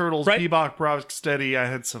 4 Turtles, Bebop, Rocksteady. I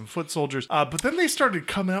had some Foot Soldiers. But then they started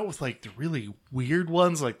coming out with like the really weird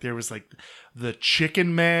ones. Like there was like the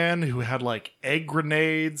Chicken Man who had like egg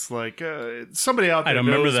grenades. Like somebody out there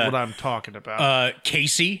knows what I'm talking about.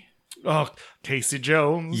 Casey. Oh, Casey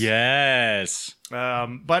Jones. Yes.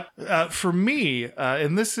 But for me,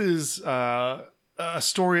 and this is a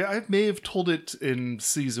story, I may have told it in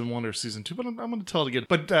season 1 or season 2, but I'm going to tell it again.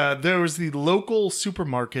 But there was the local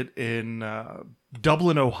supermarket in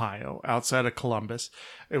Dublin, Ohio, outside of Columbus.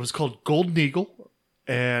 It was called Golden Eagle.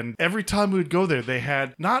 And every time we would go there, they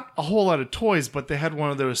had not a whole lot of toys, but they had one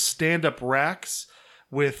of those stand-up racks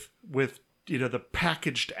with the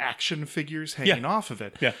packaged action figures hanging off of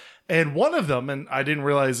it. Yeah. And one of them, and I didn't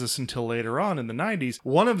realize this until later on in the 90s,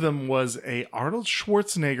 one of them was a Arnold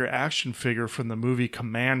Schwarzenegger action figure from the movie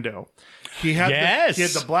Commando. He had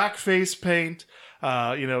the black face paint,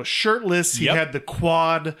 shirtless. He had the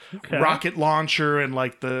quad rocket launcher and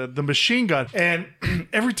like the machine gun. And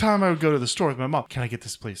every time I would go to the store with my mom, can I get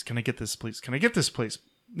this please? Can I get this please? Can I get this please?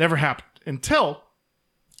 Never happened until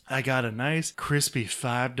I got a nice crispy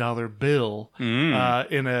 $5 bill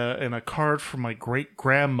in a card from my great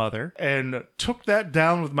grandmother, and took that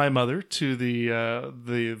down with my mother to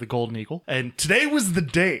the Golden Eagle. And today was the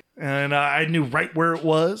day, and I knew right where it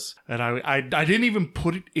was, and I didn't even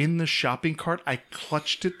put it in the shopping cart. I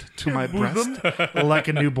clutched it to my breast like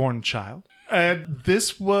a newborn child. And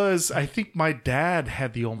this was, I think, my dad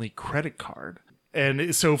had the only credit card,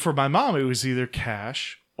 and so for my mom it was either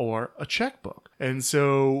cash or a checkbook. And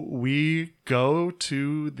so we go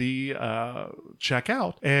to the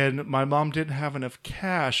checkout, and my mom didn't have enough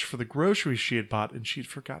cash for the groceries she had bought, and she'd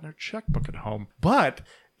forgotten her checkbook at home. But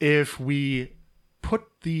if we put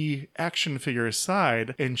the action figure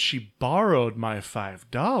aside and she borrowed my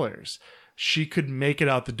 $5, she could make it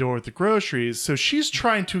out the door with the groceries. So she's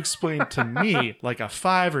trying to explain to me, like a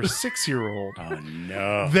 5 or 6 year old,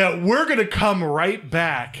 that we're going to come right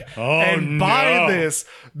back and buy this.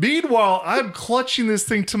 Meanwhile, I'm clutching this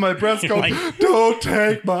thing to my breast going, don't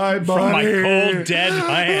take my money. From my cold, dead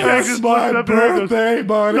hands. That's my birthday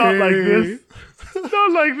money. Not like this.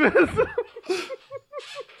 Not like this.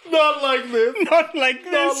 Not like this. Not like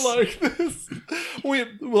this. Not like this.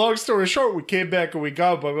 Long story short, we came back and we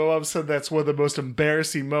got, but my mom said that's one of the most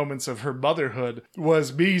embarrassing moments of her motherhood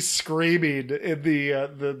was me screaming in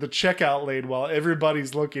the checkout lane while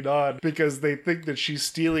everybody's looking on because they think that she's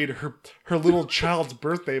stealing her little child's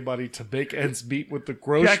birthday money to make ends meet with the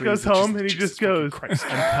groceries. Jack goes home and he just goes, I'm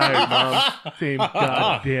tired, Mom. Same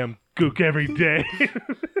goddamn gook every day.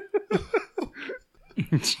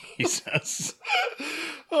 Jesus.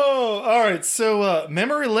 Oh, all right. So,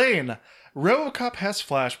 memory lane. RoboCop has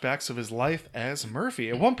flashbacks of his life as Murphy.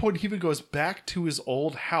 At one point, he even goes back to his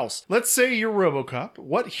old house. Let's say you're RoboCop.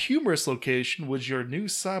 What humorous location would your new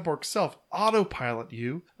cyborg self autopilot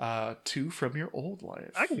you to from your old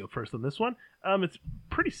life? I can go first on this one. It's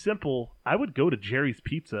pretty simple. I would go to Jerry's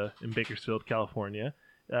Pizza in Bakersfield, California.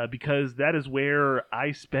 Because that is where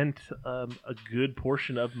I spent a good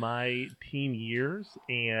portion of my teen years,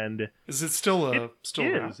 and is it still it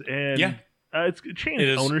around? Is, and it's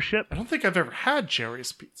changed ownership. I don't think I've ever had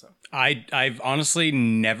Jerry's Pizza. I've honestly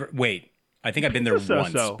never. Wait, I think I've been there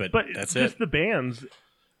once, but that's just the bands.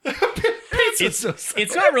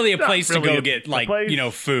 It's not really a place to go get like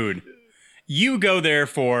food. You go there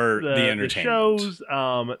for the entertainment. The shows,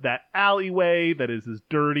 that alleyway that is as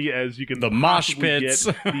dirty as you can the mosh pits.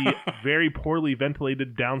 Get, the very poorly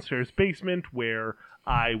ventilated downstairs basement where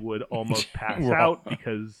I would almost pass out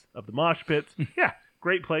because of the mosh pits. Yeah,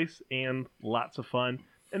 great place and lots of fun.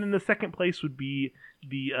 And then the second place would be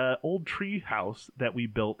the old tree house that we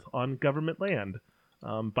built on government land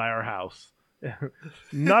by our house.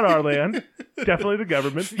 Not our land, definitely the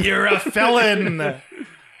government. You're a felon!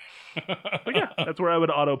 But yeah, that's where I would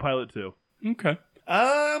autopilot to. Okay.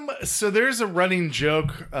 So there's a running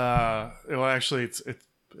joke. Well, actually,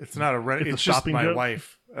 it's not a running. It's just my joke?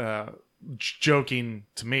 wife joking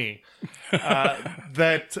to me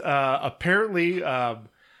that apparently,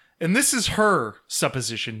 and this is her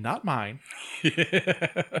supposition, not mine,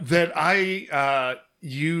 that I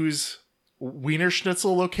use Wiener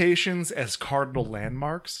Schnitzel locations as cardinal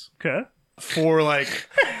landmarks. Okay. For like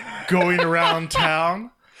going around town.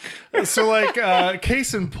 So like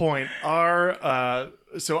case in point,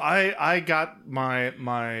 so I got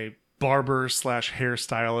my barber /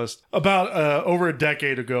 hairstylist about over a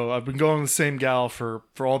decade ago. I've been going to the same gal for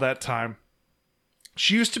all that time.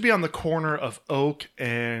 She used to be on the corner of Oak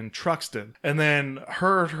and Truxton, and then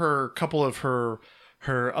her couple of her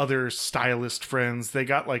other stylist friends, they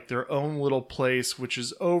got like their own little place, which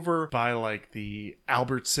is over by like the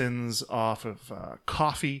Albertsons off of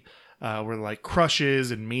Coffee, where like Crush is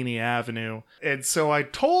and Meany Avenue. And so I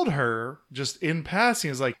told her just in passing,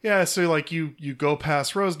 is like, yeah, so like you go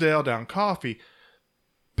past Rosedale down Coffee,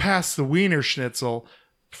 past the Wiener Schnitzel,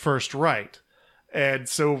 first right. And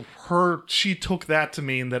so she took that to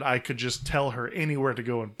mean that I could just tell her anywhere to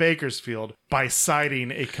go in Bakersfield by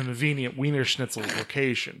citing a convenient Wiener Schnitzel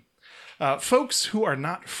location. Folks who are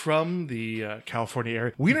not from the California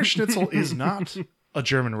area, Wiener Schnitzel is not a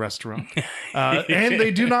German restaurant. And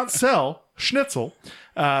they do not sell schnitzel.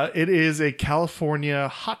 It is a California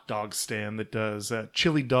hot dog stand that does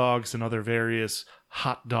chili dogs and other various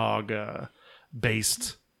hot dog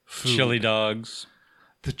based food. Chili dogs.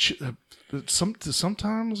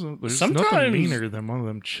 Sometimes there's nothing meaner than one of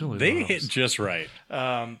them chili They dogs. hit just right.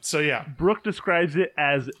 So yeah, Brooke describes it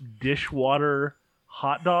as dishwater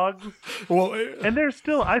hot dogs. Well, and they're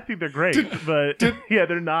still, I think they're great, but yeah,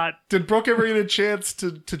 they're not. Did Brooke ever get a chance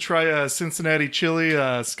to try a Cincinnati chili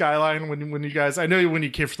Skyline when you guys? I know when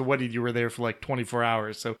you came for the wedding, you were there for like 24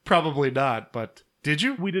 hours, so probably not. But did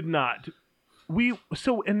you? We did not.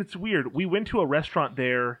 And it's weird. We went to a restaurant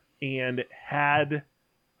there and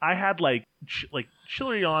I had like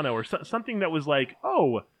Chiliano or something that was like,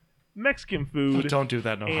 oh, Mexican food. Don't do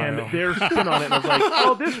that in Ohio. And their spin on it. And I was like,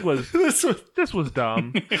 oh, this was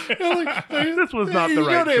dumb. This was not the right choice. You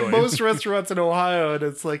go to most restaurants in Ohio, and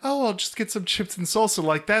it's like, oh, I'll just get some chips and salsa.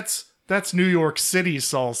 Like that's New York City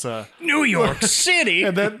salsa. New York City,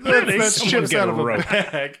 and that's chips out of a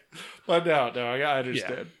bag. But no, I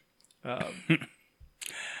understand. Yeah.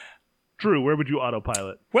 Drew, where would you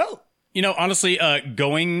autopilot? Well, honestly,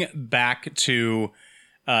 going back to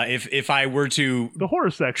if I were to the horror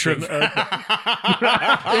section, if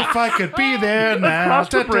I could be there now,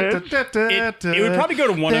 it would probably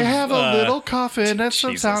go to one. They of have a little coffin and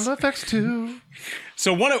some sound effects too.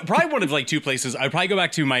 So probably one of like two places. I'd probably go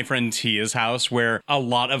back to my friend Tia's house, where a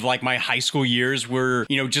lot of like my high school years were,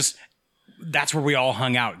 just. That's where we all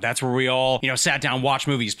hung out. That's where we all, sat down, watched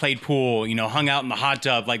movies, played pool, hung out in the hot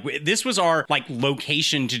tub. Like this was our like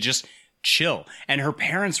location to just chill. And her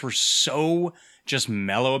parents were so just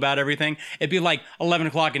mellow about everything. It'd be like 11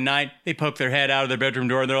 o'clock at night. They poke their head out of their bedroom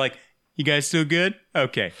door and they're like, "You guys still good?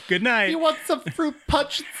 Okay, good night. You want some fruit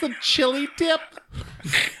punch and some chili dip?"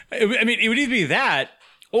 It would either be that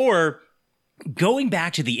or going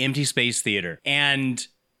back to the Empty Space Theater. And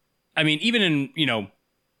even in,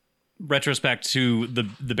 retrospect to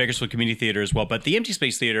the Bakersfield Community Theater as well, but the Empty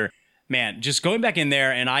Space Theater, man, just going back in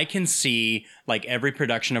there and I can see like every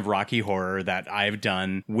production of Rocky Horror that I've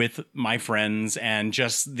done with my friends and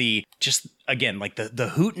just again, like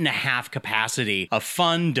the hoot and a half capacity of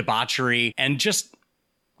fun, debauchery, and just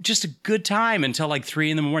a good time until like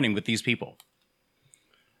 3 a.m. with these people.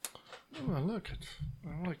 Oh, I like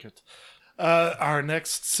it. Our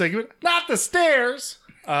next segment, not the stairs.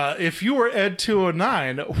 If you were Ed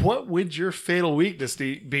 209, what would your fatal weakness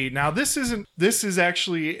be? Now, this is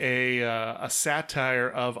actually a satire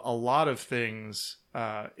of a lot of things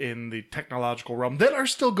in the technological realm that are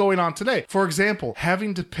still going on today. For example,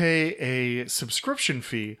 having to pay a subscription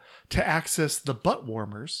fee to access the butt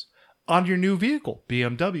warmers on your new vehicle.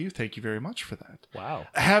 BMW, thank you very much for that. Wow.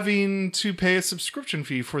 Having to pay a subscription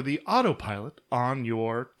fee for the autopilot on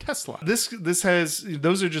your Tesla.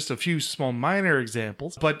 Those are just a few small minor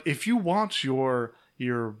examples, but if you want your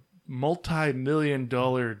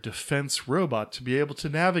multi-million-dollar defense robot to be able to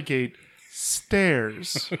navigate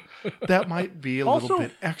stairs, that might be a little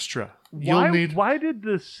bit extra. Why did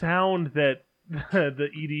the sound that the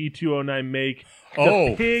EDE-209 make,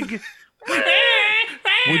 the pig...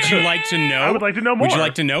 Would you like to know? I would like to know more. Would you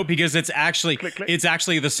like to know? Because it's actually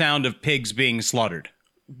the sound of pigs being slaughtered.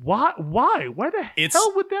 Why? Why the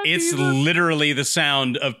hell would that It's be? literally the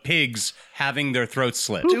sound of pigs having their throats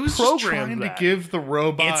slit. It was just trying to give the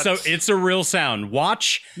robots. It's a real sound.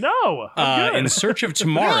 Watch. No. In Search of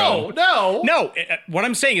Tomorrow. No. What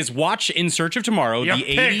I'm saying is watch In Search of Tomorrow, You're the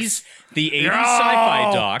pigs. 80s sci-fi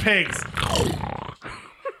Oh, doc. Pigs.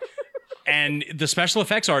 And the special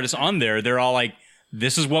effects artists on there, they're all like,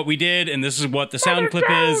 this is what we did, and this is what the sound clip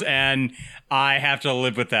is, and I have to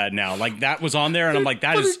live with that now. Like, that was on there, and I'm like,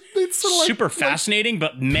 that is it's sort of like- super fascinating,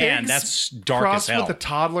 but man, Pigs that's dark crossed as hell. with a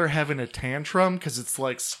toddler having a tantrum because it's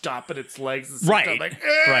like stopping its legs. And Right. Like,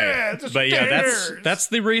 Right. the But yeah, stairs." that's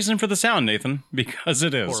the reason for the sound, Nathan, because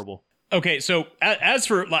it is. Horrible. Okay, so as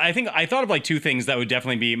for, I think I thought of like two things that would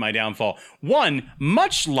definitely be my downfall. One,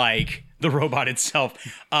 much like the robot itself,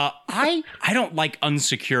 I don't like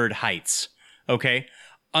unsecured heights. Okay,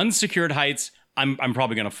 unsecured heights, I'm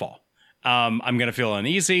probably gonna fall. I'm gonna feel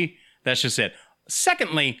uneasy. That's just it.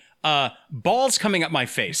 Secondly, balls coming up my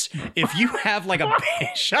face. If you have like a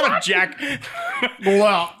shut up, Jack.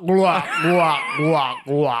 Glock, glock, glock, glock,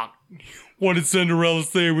 glock. What did Cinderella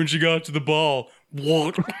say when she got to the ball?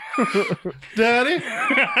 What? Daddy?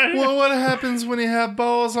 Well, what happens when you have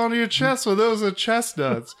balls on your chest? Well, those are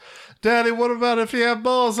chestnuts. Daddy, what about if you have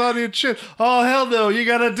balls on your chin? Oh, hell no, you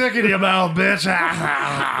got a dick in your mouth, bitch.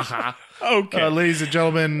 Okay. Ladies and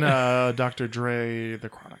gentlemen, Dr. Dre, The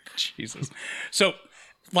Chronic. Jesus. So,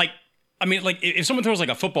 like, I mean, like, if someone throws like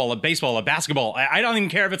a football, a baseball, a basketball, I don't even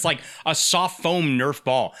care if it's like a soft foam Nerf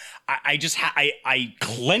ball. I just, I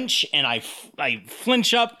clench and I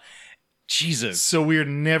flinch up. Jesus. So we're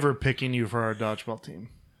never picking you for our dodgeball team.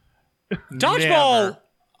 Dodgeball, Never.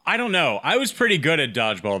 I don't know. I was pretty good at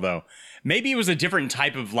dodgeball, though. Maybe it was a different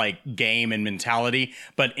type of like game and mentality,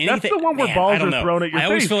 but anything. That's the one where man, balls I don't are know. thrown at your I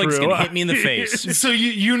always face, feel like it's Drew. gonna hit me in the face. So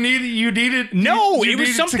you needed No, you it was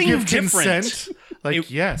needed something to give different. consent. Like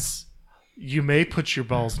yes, you may put your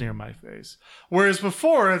balls near my face. Whereas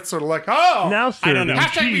before it's sort of like, oh, Now, sir, I don't know.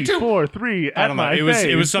 Hashtag me too. 4-3 I at don't know. my It was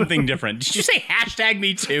face. something different. Did you say hashtag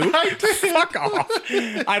me too? I did. Fuck off.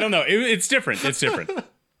 I don't know. It's different. It's different.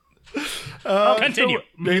 Continue.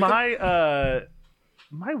 So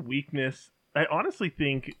my weakness, I honestly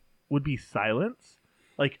think, would be silence.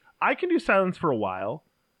 Like, I can do silence for a while,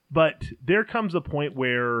 but there comes a point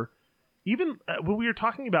where even when we were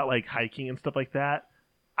talking about like hiking and stuff like that,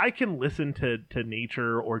 I can listen to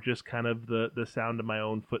nature or just kind of the sound of my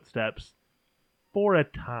own footsteps for a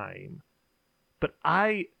time. But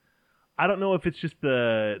I don't know if it's just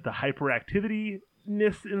the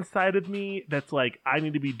hyperactivity-ness inside of me that's like, I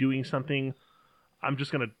need to be doing something. I'm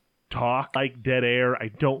just going to talk like dead air. I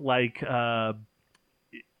don't like of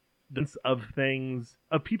things,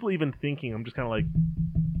 of people even thinking. I'm just kind of like,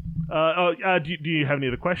 do you have any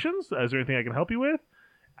other questions? Is there anything I can help you with?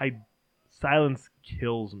 Silence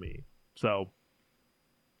kills me. So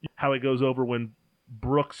how it goes over when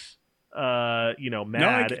Brooks, mad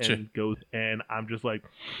getcha. and goes, and I'm just like,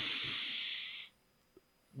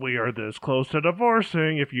 we are this close to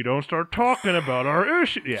divorcing if you don't start talking about our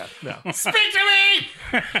issue. Yeah, no. speak to me.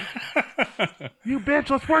 You bitch,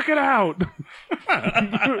 let's work it out.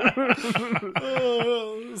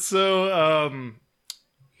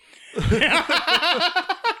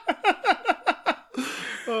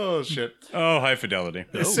 Oh shit. Oh, high fidelity.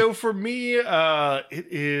 So for me, it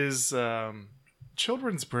is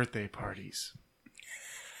children's birthday parties.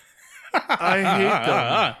 I hate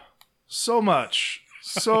them so much.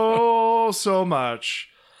 So much.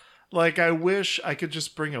 Like, I wish I could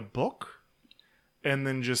just bring a book and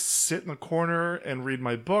then just sit in the corner and read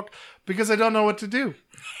my book because I don't know what to do.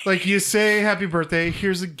 Like, you say happy birthday,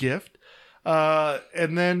 here's a gift,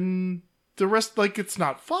 and then the rest, like, it's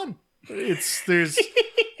not fun. There's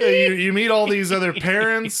you meet all these other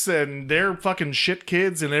parents and they're fucking shit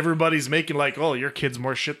kids and everybody's making like, oh, your kid's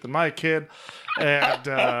more shit than my kid. And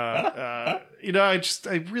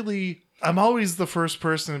I'm always the first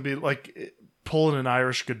person to be like pulling an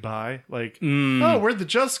Irish goodbye. Like, oh, where'd the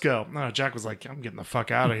just go? No, Jack was like, I'm getting the fuck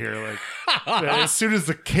out of here. Like, as soon as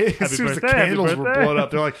the candles were blown up,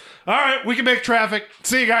 they're like, all right, we can make traffic.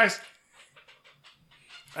 See you guys.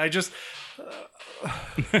 I just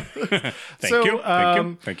Thank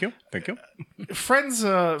you. Friends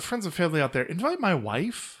and family out there, invite my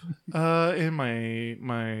wife and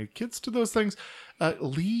my kids to those things.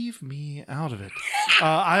 Leave me out of it.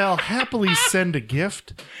 I'll happily send a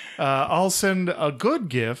gift. I'll send a good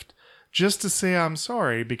gift just to say I'm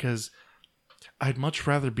sorry because I'd much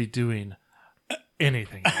rather be doing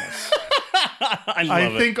anything else.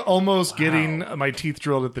 I think almost getting my teeth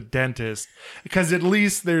drilled at the dentist because at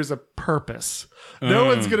least there's a purpose. No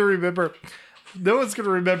one's going to remember. No one's gonna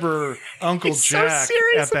remember Uncle He's so Jack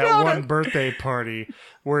serious at that about one it. birthday party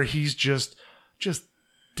where he's just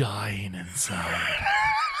dying inside.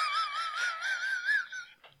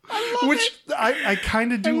 Which I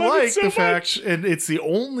kind of do like the fact, and it's the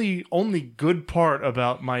only good part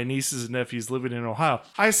about my nieces and nephews living in Ohio.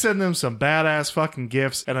 I send them some badass fucking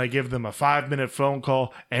gifts, and I give them a 5-minute phone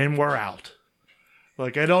call, and we're out.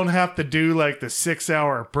 Like, I don't have to do like the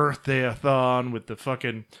 6-hour birthday-a-thon with the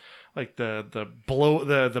fucking like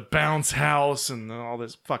the bounce house and all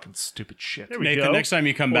this fucking stupid shit. Nathan, next time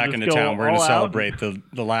you come back into town, we're going to celebrate the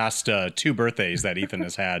last 2 birthdays that Ethan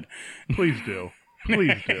has had. Please do.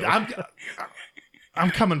 Please do.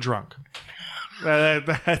 I'm coming drunk.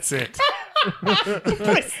 That's it.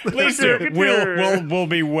 Please do. We'll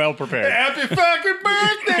be well prepared. Happy fucking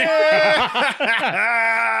birthday!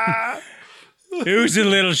 Who's a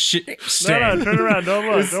little shit? No, turn around. Don't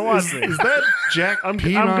look. Don't watch me. Is that Jack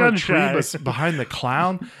peeing I'm on gun a tree shy. behind the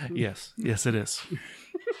clown? Yes, it is.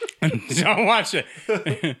 Don't watch it.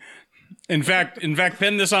 In fact,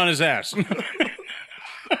 pin this on his ass.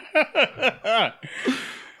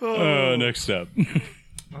 Next up.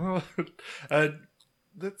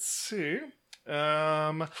 Let's see.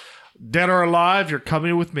 Dead or alive, you're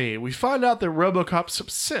coming with me. We find out that RoboCop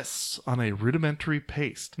subsists on a rudimentary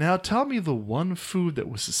paste. Now tell me the one food that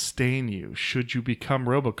will sustain you should you become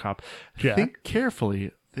RoboCop. Jack? Think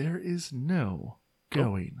carefully. There is no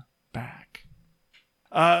going back.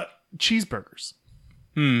 Cheeseburgers.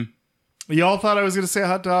 Y'all thought I was going to say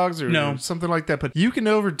hot dogs or something like that, but you can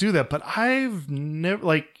overdo that. But I've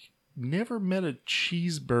never met a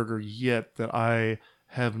cheeseburger yet that I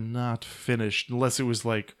have not finished, unless it was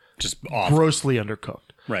like just awful. Grossly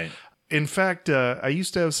undercooked. Right. In fact, I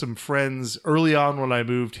used to have some friends early on when I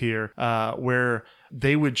moved here where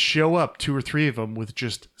they would show up, 2 or 3 of them, with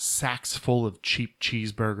just sacks full of cheap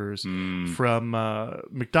cheeseburgers from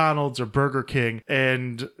McDonald's or Burger King,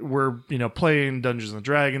 and we're playing Dungeons and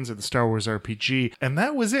Dragons at the Star Wars RPG, and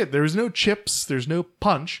that was it. There was no chips, there's no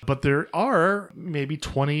punch, but there are maybe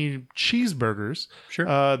 20 cheeseburgers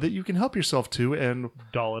that you can help yourself to and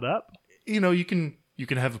doll it up. You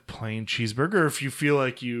can have a plain cheeseburger. If you feel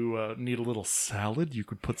like you need a little salad, you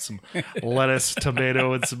could put some lettuce,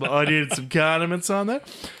 tomato, and some onion and some condiments on that.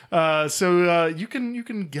 So you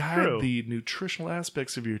can guide the nutritional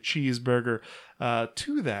aspects of your cheeseburger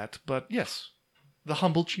to that. But yes, the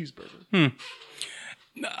humble cheeseburger.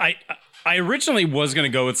 I originally was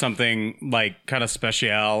going to go with something like kind of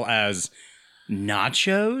special as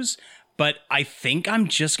nachos. But I think I'm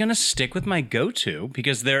just going to stick with my go-to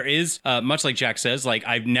because there is, much like Jack says, like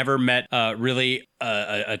I've never met really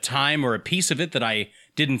a time or a piece of it that I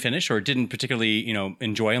didn't finish or didn't particularly,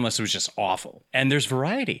 enjoy unless it was just awful. And there's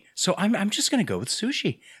variety. So I'm just going to go with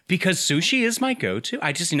sushi because sushi is my go-to.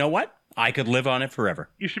 I just, you know what? I could live on it forever.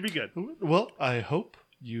 You should be good. Well, I hope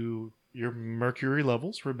your mercury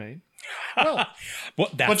levels remain well.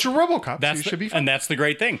 But you're RoboCop, so you should be fine. And that's the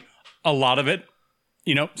great thing. A lot of it,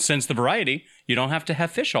 since the variety, you don't have to have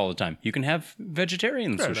fish all the time. You can have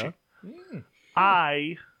vegetarian sushi.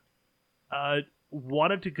 I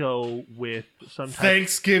wanted to go with some type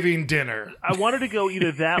Thanksgiving dinner. I wanted to go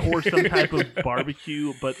either that or some type of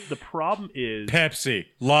barbecue, but the problem is Pepsi.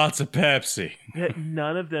 Lots of Pepsi. That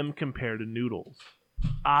none of them compare to noodles.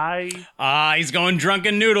 He's going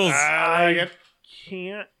drunken noodles. I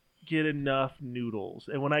can't get enough noodles.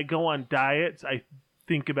 And when I go on diets, I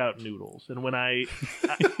think about noodles, and when I'm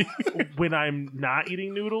not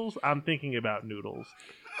eating noodles, I'm thinking about noodles.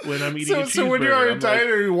 When I'm eating a cheeseburger, so when you're on a diet,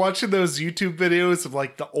 are you watching those YouTube videos of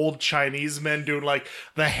like the old Chinese men doing like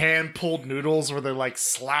the hand pulled noodles where they're like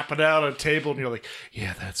slapping it out on a table, and you're like,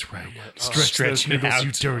 yeah, that's right. Stretch those noodles, out.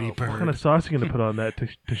 you dirty bird. What kind of sauce are you gonna put on that,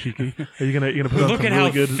 Tashiki? Are you gonna put on Look some at really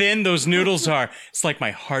how good thin those noodles are. It's like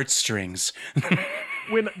my heartstrings.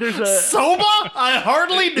 When there's a soba, I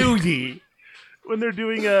hardly knew ye. When they're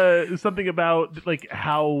doing something about like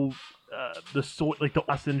how the soy, like the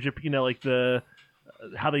us in Japan, like the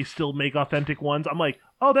how they still make authentic ones. I'm like,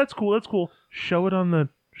 oh, that's cool. That's cool. Show it on the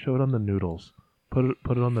noodles. Put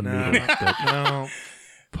it on the noodles. No.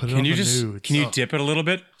 Put it on the nudes. Can you dip it a little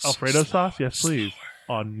bit? Alfredo sauce, yes, please.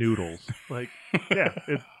 On noodles. Like, yeah,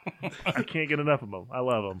 I can't get enough of them. I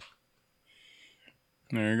love them.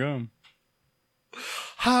 There you go.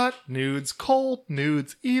 Hot nudes, cold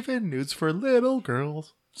nudes, even nudes for little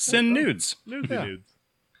girls. Send nudes. Nudes.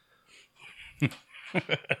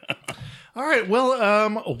 All right. Well,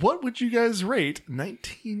 what would you guys rate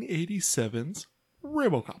 1987's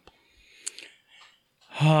RoboCop?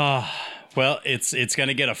 Well, it's going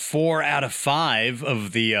to get a 4 out of 5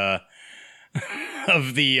 of the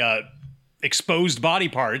exposed body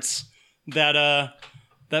parts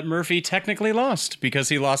that Murphy technically lost because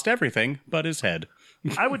he lost everything but his head.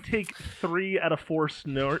 I would take 3 out of 4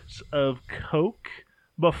 snorts of Coke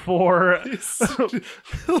before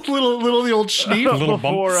little the old schneef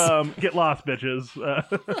before get lost, bitches.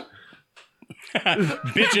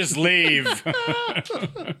 Bitches leave.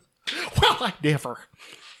 Well, I never.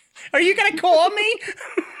 Are you gonna call me?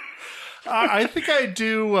 I think I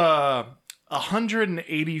do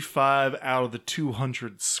 185 out of the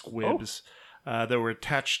 200 squibs that were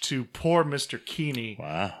attached to poor Mr. Keeney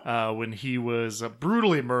when he was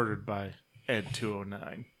brutally murdered by Ed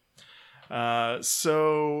 209.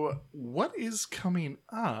 So what is coming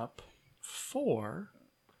up for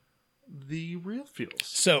the Real Feels?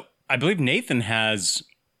 So I believe Nathan has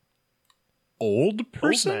old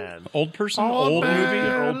person movie.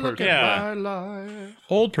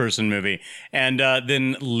 Old person movie. And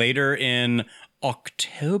then later in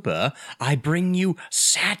October, I bring you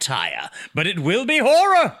satire, but it will be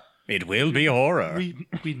horror. It will be horror.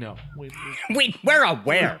 We know. We're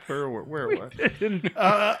aware.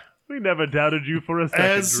 We never doubted you for a second.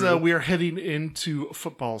 As we are heading into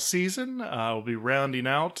football season, we'll be rounding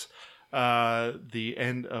out the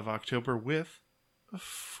end of October with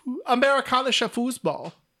Amerikanische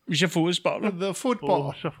Fußball. The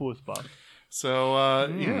football. Fußball. So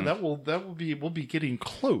we'll be getting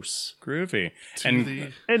close. Groovy. And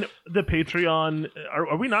the Patreon,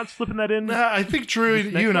 are we not slipping that in? I think Drew,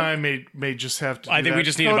 you and I may just have to. I think we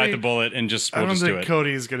just need to bite the bullet and we'll just do it. I don't think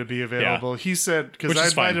Cody is going to be available. Yeah. He said because I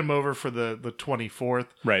invited him over for the 24th,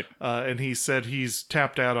 right? And he said he's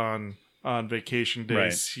tapped out on vacation days.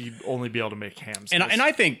 Right. He'd only be able to make hams. And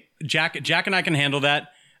I think Jack and I can handle that.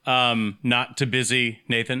 Not too busy,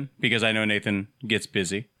 Nathan, because I know Nathan gets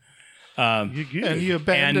busy. And you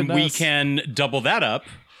abandoned us. We can double that up.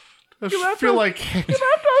 I feel like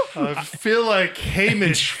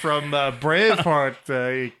Hamish from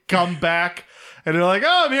Braveheart. Come back, and they're like,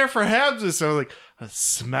 "Oh, I'm here for Hams." So like,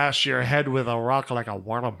 smash your head with a rock like a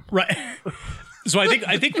worm. Right. So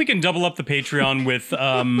I think we can double up the Patreon with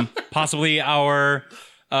possibly our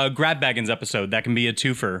Grab Baggins episode. That can be a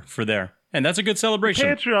twofer for there. And that's a good celebration.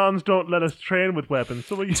 Patreons don't let us train with weapons,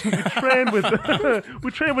 so we train with we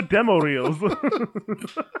train with demo reels.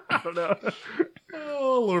 I don't know.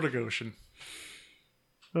 Oh, Lord of Goshen.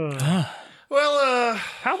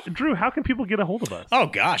 Drew, how can people get a hold of us? Oh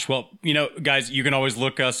gosh, well, guys, you can always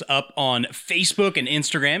look us up on Facebook and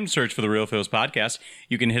Instagram. Search for the Real Feels Podcast.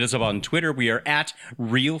 You can hit us up on Twitter. We are at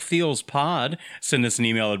Real Feels Pod. Send us an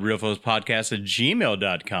email at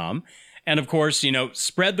realfeelspodcast@gmail.com. And of course,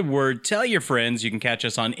 spread the word, tell your friends. You can catch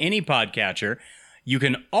us on any podcatcher. You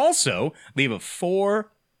can also leave a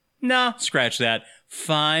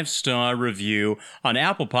 5-star review on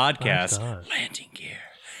Apple Podcasts. Landing gear.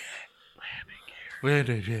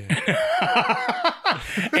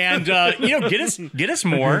 And get us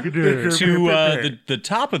more to the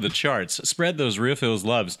top of the charts. Spread those Real Feels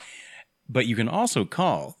loves. But you can also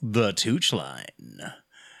call the Tooch line.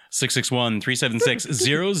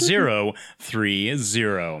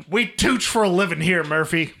 661-376-0030. We tooch for a living here,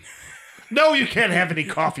 Murphy. No, you can't have any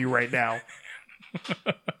coffee right now.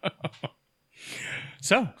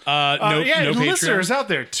 So, no listeners out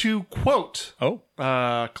there, to quote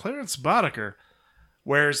Clarence Boddicker,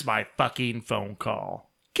 where's my fucking phone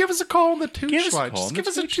call? Give us a call on the Tooch line. Just give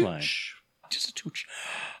us a Tooch. Just a Tooch.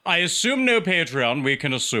 I assume no Patreon, we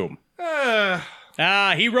can assume.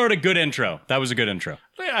 He wrote a good intro. That was a good intro.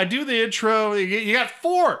 I do the intro. You got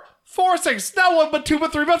 4 segments. Not 1, but 2,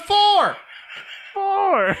 but 3, but 4.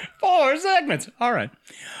 4 segments. All right.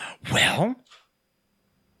 Well,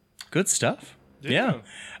 good stuff. Yeah.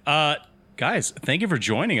 Guys, thank you for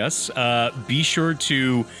joining us. Be sure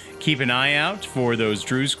to keep an eye out for those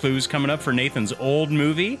Drew's Clues coming up for Nathan's old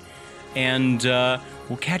movie. And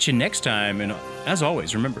we'll catch you next time. And as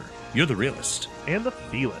always, remember, you're the realist. And the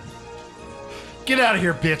feelist. Get out of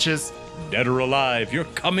here, bitches. Dead or alive, you're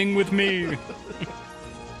coming with me.